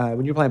injured.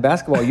 when you were playing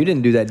basketball, you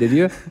didn't do that, did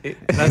you?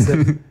 That's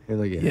it. You're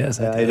like, yeah. Yes,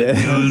 I I did.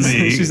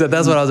 did. She said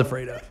that's what I was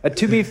afraid of.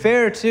 To be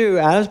fair, too,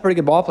 Adam's a pretty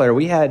good ball player.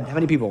 We had how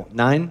many people?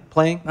 9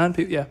 playing? 9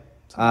 people, yeah.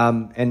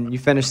 And you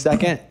finished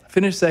second?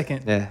 Finished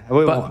second. Yeah.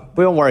 We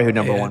won't worry who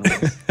number one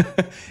was.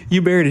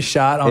 You buried a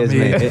shot on It's me,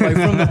 me.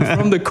 like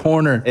from the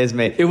corner. It's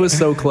me. It was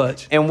so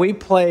clutch. And we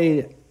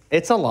played,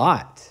 it's a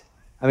lot.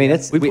 I mean,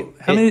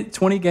 How many?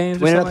 20 games?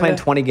 We or ended up something playing like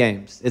that? 20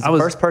 games. It's I the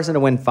was- first person to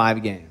win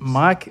 5 games.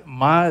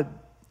 My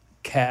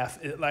calf,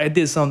 I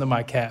did something to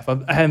my calf.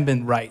 I haven't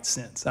been right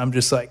since. I'm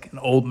just like an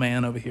old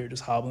man over here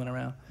just hobbling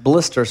around.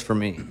 Blisters for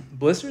me.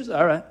 Blisters?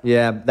 All right.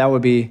 Yeah, that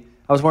would be,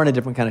 I was wearing a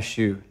different kind of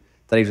shoe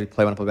that I usually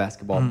play when I play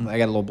basketball. I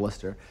got a little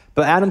blister.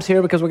 But Adam's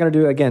here because we're going to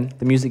do, again,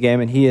 the music game,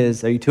 and he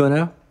is, are you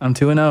 2-0? I'm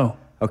 2-0.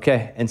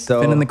 Okay, and so.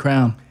 Defending the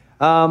crown.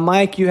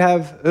 Mike, who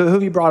have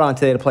you brought on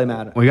today to play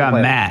Matt? We got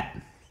play?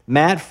 Matt,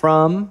 Matt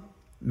from?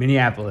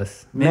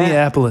 Minneapolis.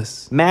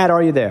 Minneapolis. Matt,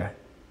 are you there?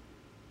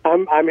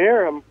 I'm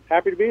here. I'm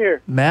happy to be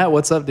here. Matt,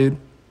 what's up, dude? Is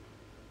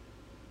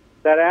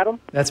that Adam?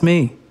 That's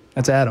me.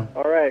 That's Adam.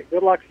 All right.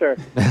 Good luck, sir.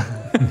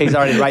 He's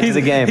already right to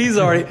the game. He's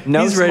already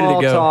No he's ready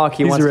small to go. talk.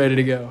 He's wants- ready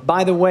to go.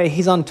 By the way,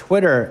 he's on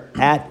Twitter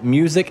at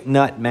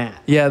MusicNutMatt.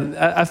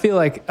 Yeah, I feel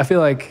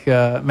like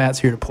Matt's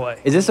here to play.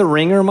 Is this a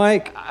ringer,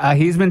 Mike?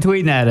 He's been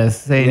tweeting at us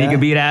saying Yeah? he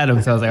could beat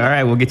Adam. So I was like, all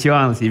right, we'll get you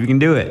on. Let's see if you can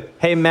do it.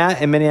 Hey,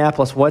 Matt in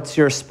Minneapolis, what's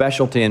your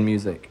specialty in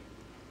music?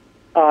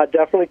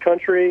 Definitely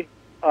country,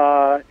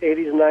 80s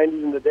and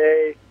 90s in the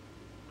day,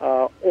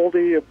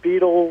 oldie,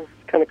 Beatles,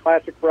 kind of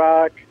classic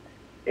rock,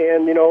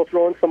 and,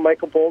 throw in some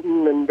Michael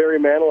Bolton and Barry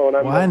Manilow. And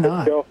I'm Why good to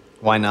not? go.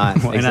 Why not?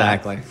 Why not?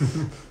 Exactly.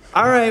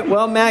 All right.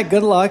 Well, Matt,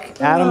 good luck.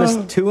 Adam is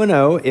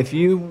 2-0. If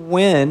you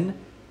win,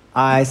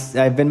 I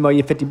Venmo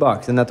you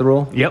 $50. Isn't that the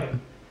rule? Yep.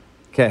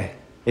 Okay.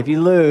 If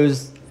you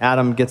lose,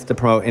 Adam gets to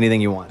promote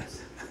anything you want.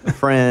 A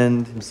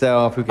friend,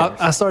 himself, who cares?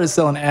 I started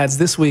selling ads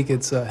this week.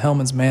 It's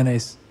Hellman's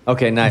mayonnaise.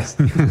 Okay, nice.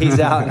 He's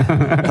out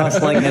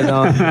hustling his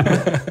own.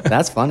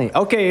 That's funny.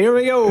 Okay, here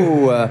we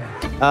go.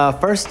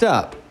 First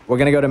up, we're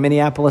going to go to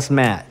Minneapolis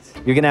Matt.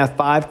 You're going to have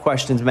 5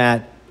 questions,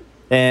 Matt,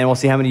 and we'll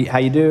see how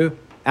you do.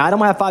 Adam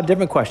will have 5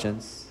 different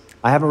questions.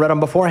 I haven't read them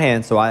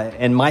beforehand,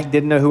 and Mike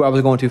didn't know who I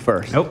was going to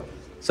first. Nope.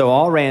 So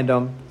all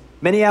random.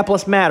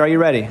 Minneapolis Matt, are you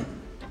ready?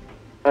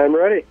 I'm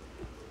ready.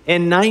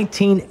 In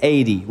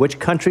 1980, which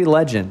country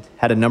legend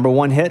had a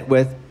 #1 hit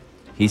with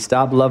 "He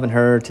Stopped Loving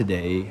Her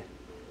Today"?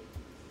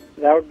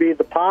 That would be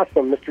the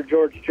possum, Mr.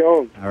 George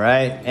Jones. All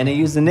right, and he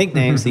used the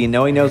nickname, so you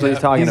know he knows what he's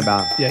talking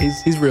about. Yeah,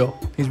 he's real.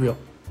 He's real.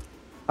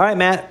 All right,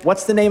 Matt,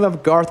 what's the name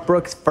of Garth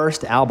Brooks'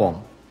 first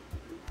album?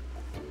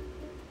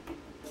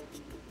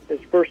 His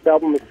first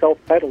album is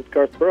self-titled,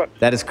 Garth Brooks.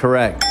 That is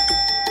correct.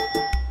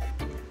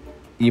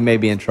 You may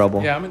be in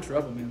trouble. Yeah, I'm in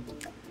trouble, man.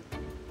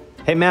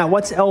 Hey, Matt,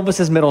 what's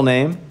Elvis's middle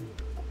name?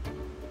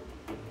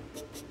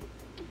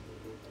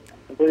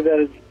 I believe that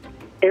is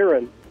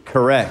Aaron.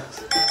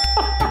 Correct.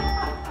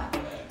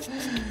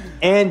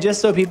 And just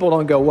so people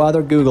don't go, well,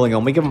 they're Googling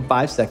them, we give them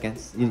 5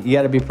 seconds. You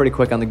got to be pretty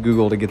quick on the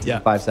Google to get to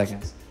 5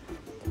 seconds.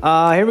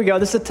 Here we go.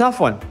 This is a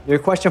tough one. Your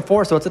question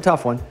 4, so it's a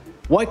tough one.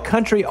 What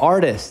country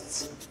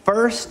artist's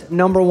first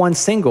 #1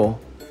 single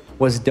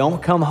was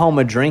 "Don't Come Home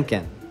a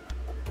Drinkin'"?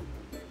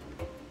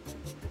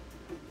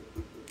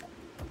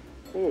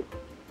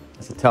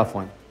 That's a tough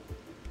one.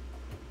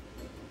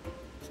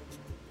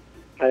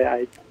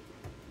 I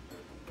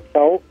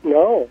don't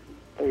know.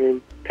 I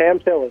mean, Pam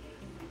Tillis.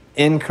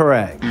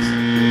 Incorrect.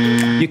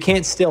 You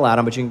can't steal,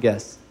 Adam, but you can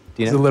guess.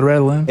 Do you Is know? it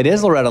Loretta Lynn? It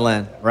is Loretta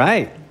Lynn.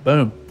 Right.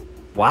 Boom.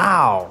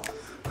 Wow.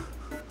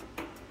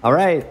 All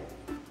right.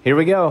 Here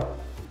we go.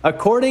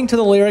 According to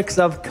the lyrics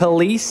of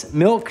Khalees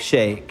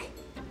Milkshake,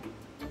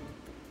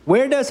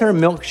 where does her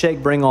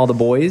milkshake bring all the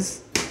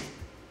boys?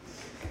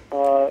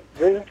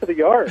 Brings him to the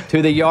yard.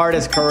 To the yard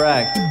is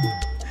correct.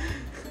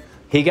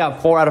 He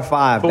got 4 out of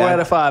 5. 4 out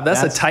of 5.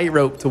 That's a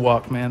tightrope to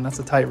walk, man. That's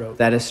a tightrope.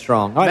 That is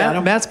strong. All right,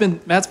 Adam. Matt's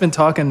been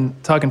talking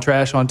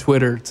trash on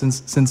Twitter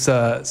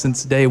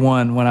since day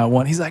one when I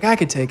won. He's like, I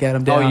could take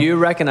Adam down. Oh, you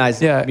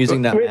recognize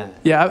using that, Matt.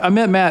 Yeah, I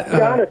met Matt. To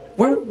be honest,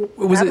 where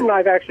was Adam it? and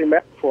I've actually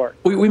met before.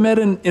 We met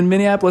in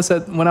Minneapolis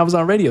when I was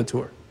on radio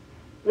tour.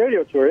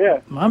 Radio tour, yeah.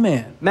 My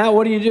man. Matt,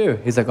 what do you do?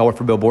 He's like, I work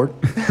for Billboard.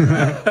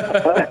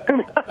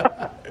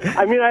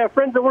 I mean, I have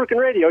friends that work in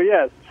radio,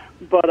 yes.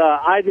 But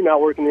I do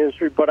not work in the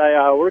industry, but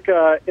I work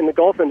in the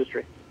golf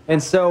industry.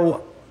 And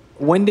so,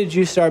 when did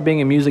you start being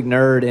a music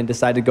nerd and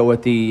decide to go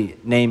with the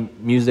name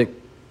Music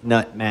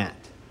Nut Matt?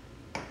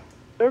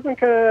 There's been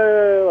kind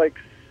of like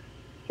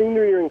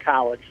senior year in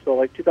college, so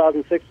like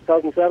 2006,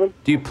 2007.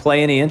 Do you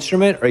play any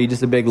instrument, or are you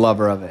just a big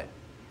lover of it?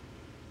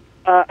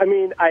 I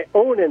mean, I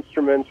own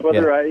instruments.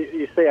 Whether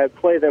you say I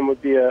play them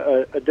would be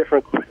a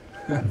different question.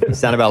 You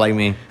sound about like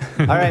me.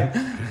 All right.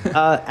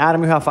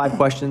 Adam, you have 5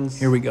 questions.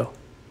 Here we go.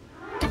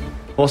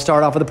 We'll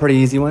start off with a pretty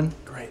easy one.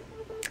 Great.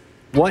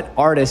 What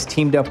artist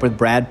teamed up with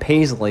Brad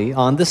Paisley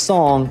on the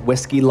song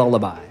Whiskey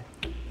Lullaby?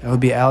 That would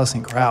be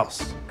Alison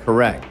Krauss.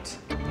 Correct.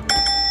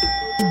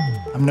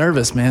 I'm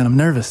nervous, man. I'm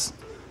nervous.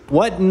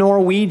 What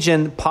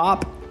Norwegian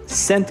pop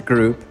synth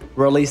group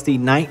released the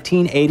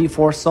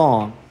 1984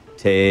 song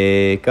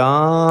Take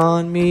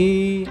On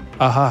Me?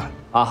 Aha.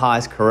 Aha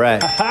is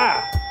correct.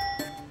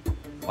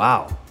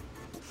 Wow.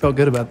 Felt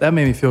good about that. That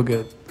made me feel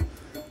good.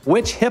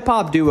 Which hip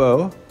hop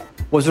duo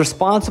was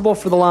responsible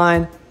for the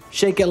line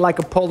Shake It Like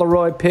a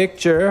Polaroid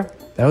Picture?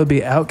 That would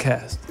be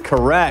Outkast.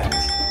 Correct.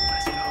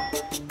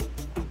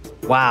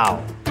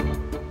 Wow.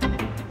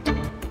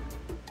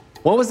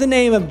 What was the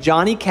name of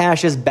Johnny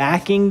Cash's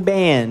backing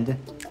band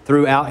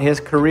throughout his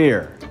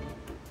career?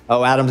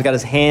 Oh, Adam's got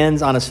his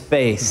hands on his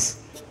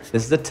face.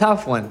 This is a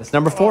tough one. This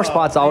number 4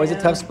 spot's always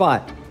a tough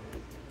spot.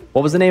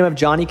 What was the name of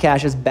Johnny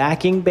Cash's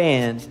backing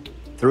band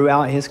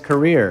throughout his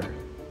career?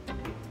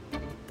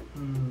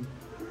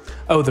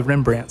 Oh, the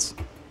Rembrandts.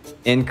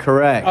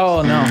 Incorrect.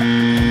 Oh,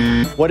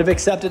 no. Would have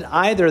accepted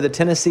either the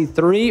Tennessee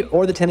 3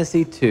 or the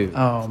Tennessee 2.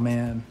 Oh,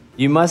 man.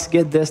 You must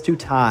get this to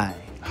tie.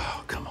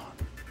 Oh, come on.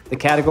 The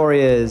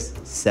category is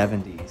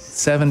 70s.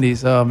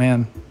 70s. Oh,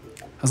 man.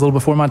 I was a little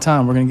before my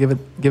time. We're going to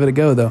give it a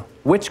go, though.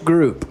 Which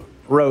group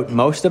wrote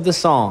most of the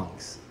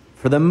songs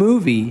for the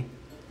movie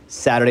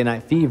Saturday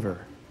Night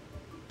Fever?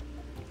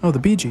 Oh, the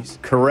Bee Gees.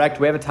 Correct.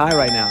 We have a tie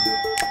right now.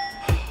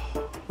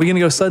 We going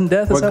to go sudden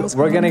death?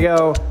 We're going to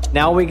go.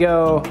 Now we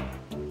go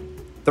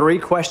 3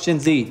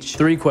 questions each.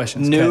 3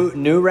 questions.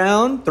 New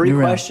round, 3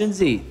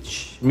 questions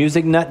each.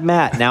 Music Nut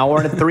Matt. Now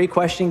we're in a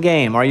 3-question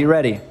game. Are you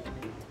ready?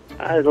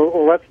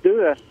 Let's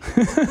do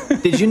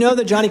this. Did you know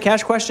the Johnny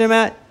Cash question,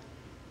 Matt?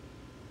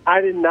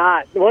 I did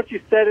not. Once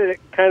you said it, it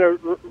kind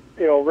of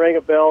rang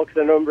a bell because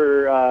I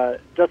remember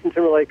Justin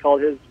Timberlake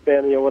called his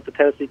band, what, the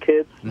Tennessee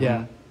Kids.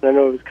 Yeah. And I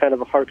know it was kind of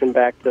a harken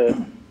back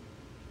to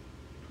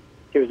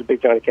he was a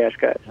big Johnny Cash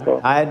guy. So.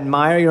 I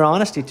admire your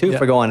honesty too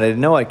for going. I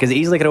didn't know it because he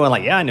easily could have went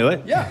like, "Yeah, I knew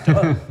it."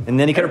 Yeah. And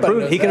then he could have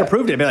proved. He could have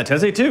proved it. Be like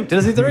Tennessee 2,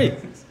 Tennessee 3. All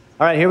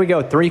right, here we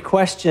go. 3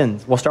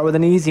 questions. We'll start with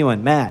an easy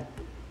one, Matt.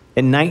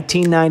 In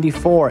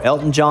 1994,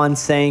 Elton John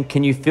sang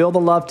 "Can You Feel the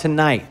Love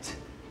Tonight?"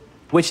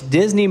 Which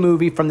Disney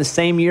movie from the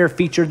same year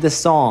featured this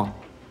song?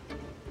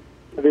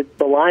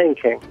 The Lion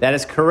King. That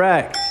is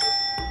correct.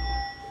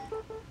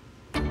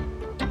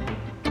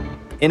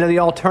 Into the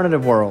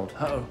alternative world.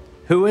 Uh-oh.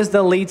 Who is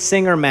the lead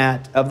singer,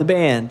 Matt, of the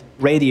band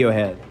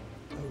Radiohead?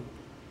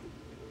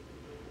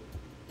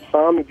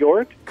 Tom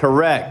York.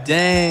 Correct.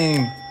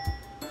 Dang.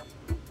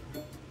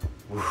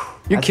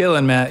 You're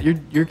killing, Matt.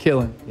 You're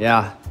killing.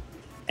 Yeah.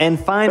 And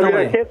finally,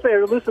 I can't say I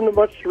listen to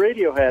much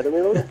Radiohead. I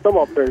mean, there's some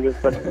alternatives,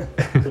 but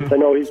I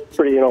know he's a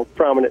pretty,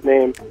 prominent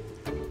name.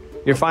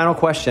 your final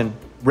question.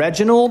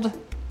 Reginald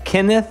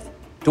Kenneth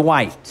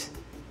Dwight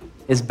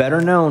is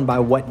better known by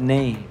what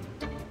name?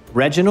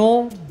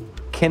 Reginald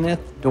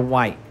Kenneth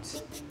Dwight.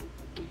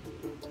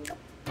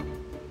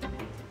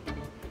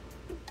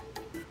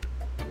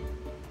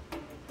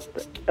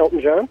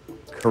 Elton John?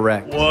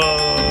 Correct.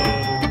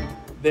 Whoa.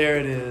 There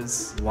it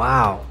is.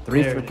 Wow.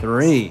 3 for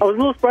 3. I was a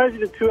little surprised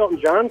you did 2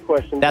 Elton John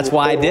questions. That's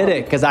why I did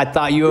it, because I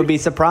thought you would be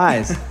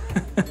surprised.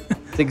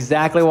 That's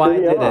exactly why I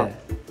did it.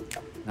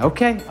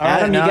 Okay. All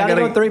Adam, right, you got to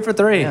go 3 for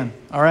 3. Man.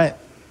 All right.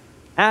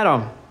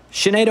 Adam,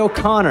 Sinead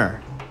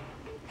O'Connor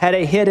had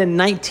a hit in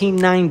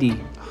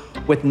 1990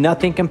 with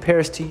Nothing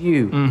Compares to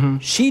You. Mm-hmm.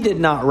 She did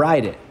not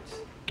write it.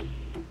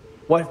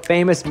 What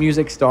famous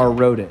music star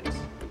wrote it?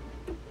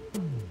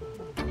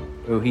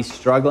 Ooh, he's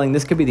struggling.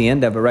 This could be the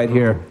end of it right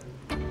here.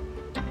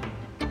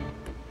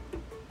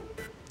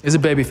 Is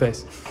it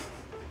Babyface?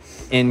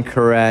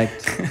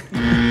 Incorrect.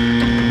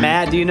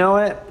 Matt, do you know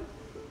it?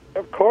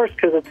 Of course,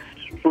 because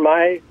it's from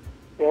my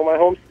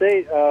home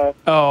state.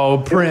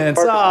 Oh, Prince.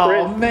 Oh,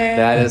 Prince. man.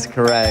 That is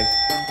correct.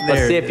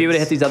 Let's see if you would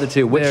have hit these other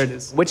two. There it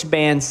is. Which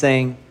band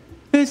sang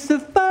 "It's the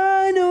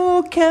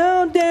Final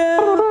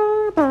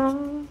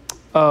Countdown"?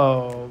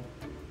 Oh.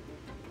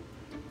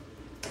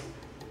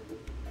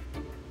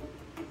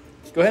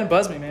 Go ahead and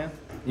buzz me, man.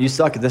 You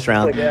suck at this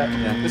round. Yeah.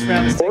 This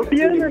round is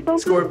Scorpion or something?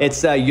 Scorpion.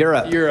 It's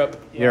Europe. Europe.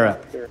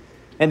 Europe.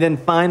 And then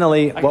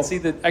finally, I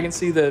can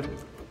see the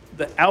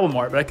album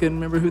art, but I couldn't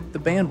remember who the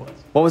band was.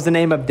 what was the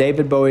name of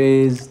David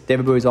Bowie's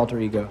alter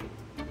ego?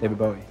 David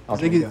Bowie.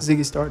 Alter ego.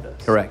 Ziggy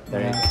Stardust. Correct.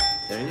 There you go.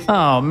 There you go.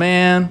 Oh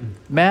man,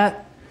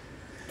 Matt.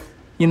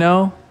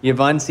 You've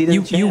unseated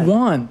the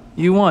champ.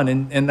 You won,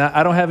 and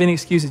I don't have any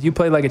excuses. You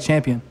played like a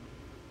champion.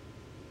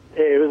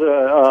 Hey, it was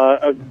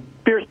a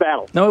fierce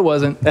battle. No, it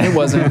wasn't. It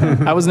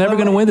wasn't. I was never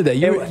going to win today.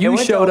 You It went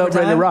to showed up ready to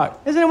overtime.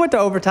 rock. Isn't it went to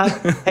overtime?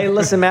 Hey,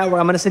 listen, Matt, I'm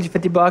going to send you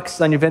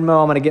 $50 on your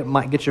Venmo. I'm going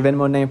to get your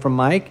Venmo name from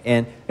Mike.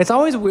 And it's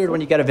always weird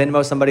when you got to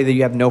Venmo somebody that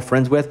you have no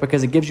friends with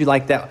because it gives you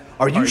like that.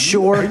 Are you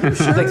sure?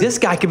 Like, this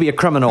guy could be a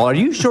criminal. Are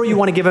you sure you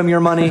want to give him your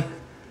money?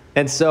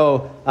 And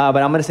so, but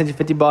I'm going to send you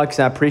 $50.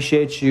 I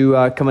appreciate you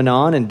coming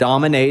on and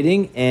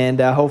dominating.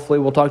 And hopefully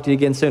we'll talk to you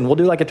again soon. We'll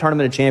do like a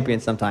tournament of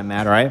champions sometime,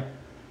 Matt, all right?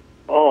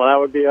 Oh, that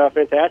would be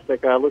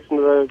fantastic. I listen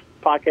to the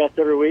podcast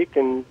every week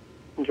and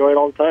enjoy it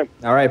all the time.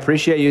 All right,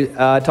 appreciate you.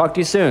 Talk to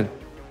you soon.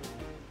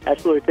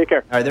 Absolutely. Take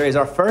care. All right, there he is,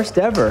 our first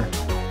ever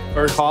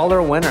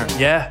caller winner.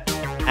 Yeah.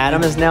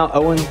 Adam is now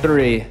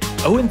 0-3.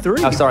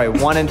 0-3. Oh, sorry,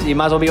 1-2. You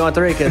might as well be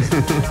 1-3 because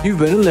you've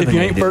been eliminated. If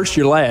you ain't first,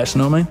 you're last.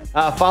 Know what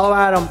I mean? Follow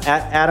Adam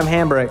at Adam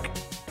Hambrick.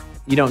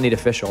 You don't need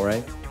official,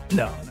 right?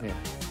 No.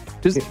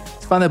 Just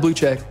find that blue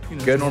check.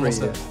 Good normal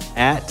for you. stuff.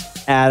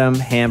 At Adam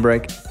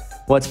Hambrick.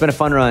 Well, it's been a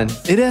fun run.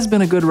 It has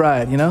been a good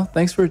ride,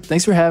 Thanks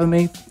for having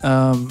me.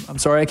 I'm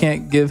sorry I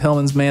can't give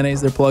Hellman's Mayonnaise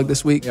their plug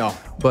this week,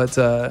 but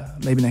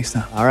maybe next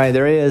time. All right,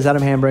 there he is,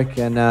 Adam Hambrick.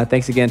 And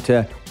thanks again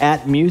to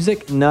at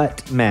Music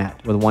Nut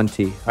Matt with 1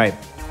 T. All right.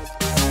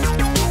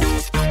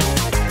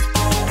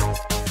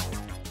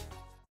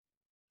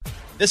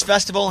 This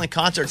festival and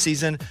concert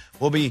season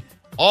will be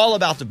all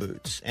about the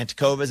boots, and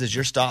Tecovas is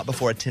your stop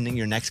before attending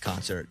your next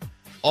concert.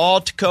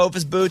 All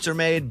Tecovas boots are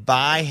made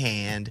by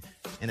hand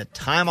in a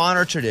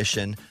time-honored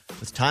tradition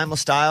with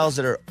timeless styles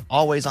that are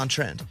always on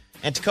trend.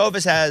 And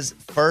Tecovas has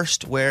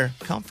first wear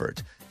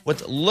comfort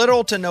with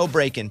little to no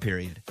break-in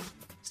period.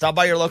 Stop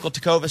by your local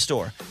Tecovas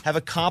store, have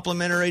a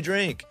complimentary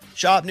drink,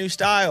 shop new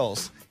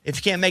styles. If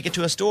you can't make it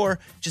to a store,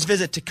 just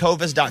visit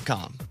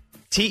tecovas.com.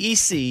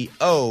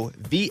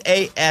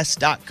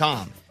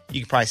 Tecovas.com. You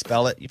can probably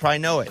spell it. You probably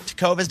know it.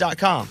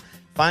 Tecovas.com.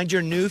 Find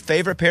your new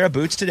favorite pair of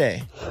boots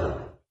today.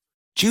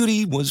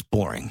 Judy was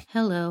boring.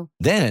 Hello.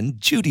 Then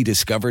Judy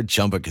discovered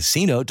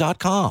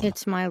ChumbaCasino.com.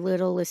 It's my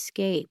little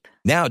escape.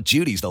 Now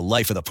Judy's the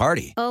life of the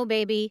party. Oh,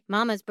 baby,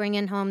 mama's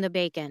bringing home the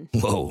bacon.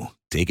 Whoa,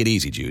 take it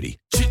easy, Judy.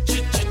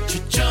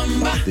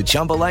 The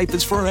Chumba life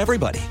is for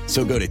everybody.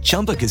 So go to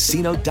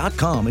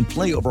ChumbaCasino.com and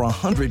play over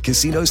 100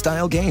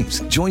 casino-style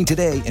games. Join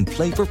today and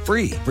play for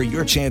free for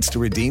your chance to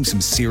redeem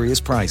some serious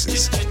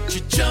prizes.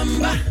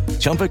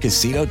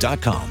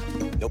 ChumbaCasino.com.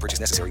 No purchase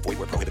necessary. Void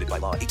where prohibited by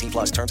law. 18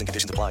 plus terms and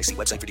conditions apply. See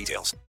website for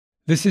details.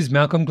 This is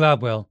Malcolm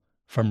Gladwell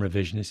from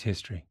Revisionist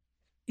History.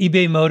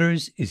 eBay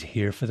Motors is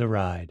here for the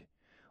ride.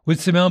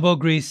 With some elbow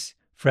grease,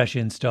 fresh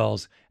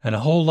installs, and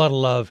a whole lot of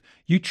love,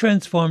 you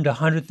transformed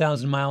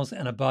 100,000 miles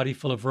and a body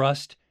full of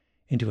rust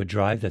into a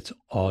drive that's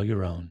all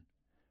your own.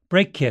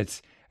 Brake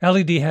kits,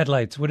 LED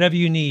headlights, whatever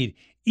you need,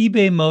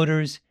 eBay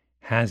Motors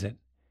has it.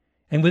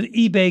 And with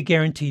eBay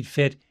Guaranteed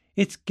Fit,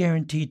 it's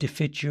guaranteed to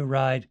fit your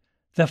ride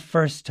the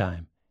first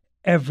time,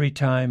 every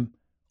time,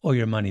 or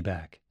your money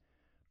back.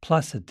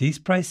 Plus, at these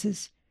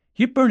prices,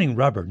 you're burning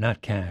rubber,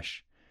 not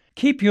cash.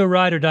 Keep your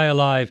ride or die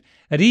alive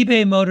at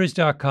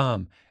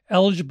ebaymotors.com.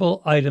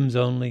 Eligible items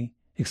only.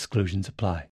 Exclusions apply.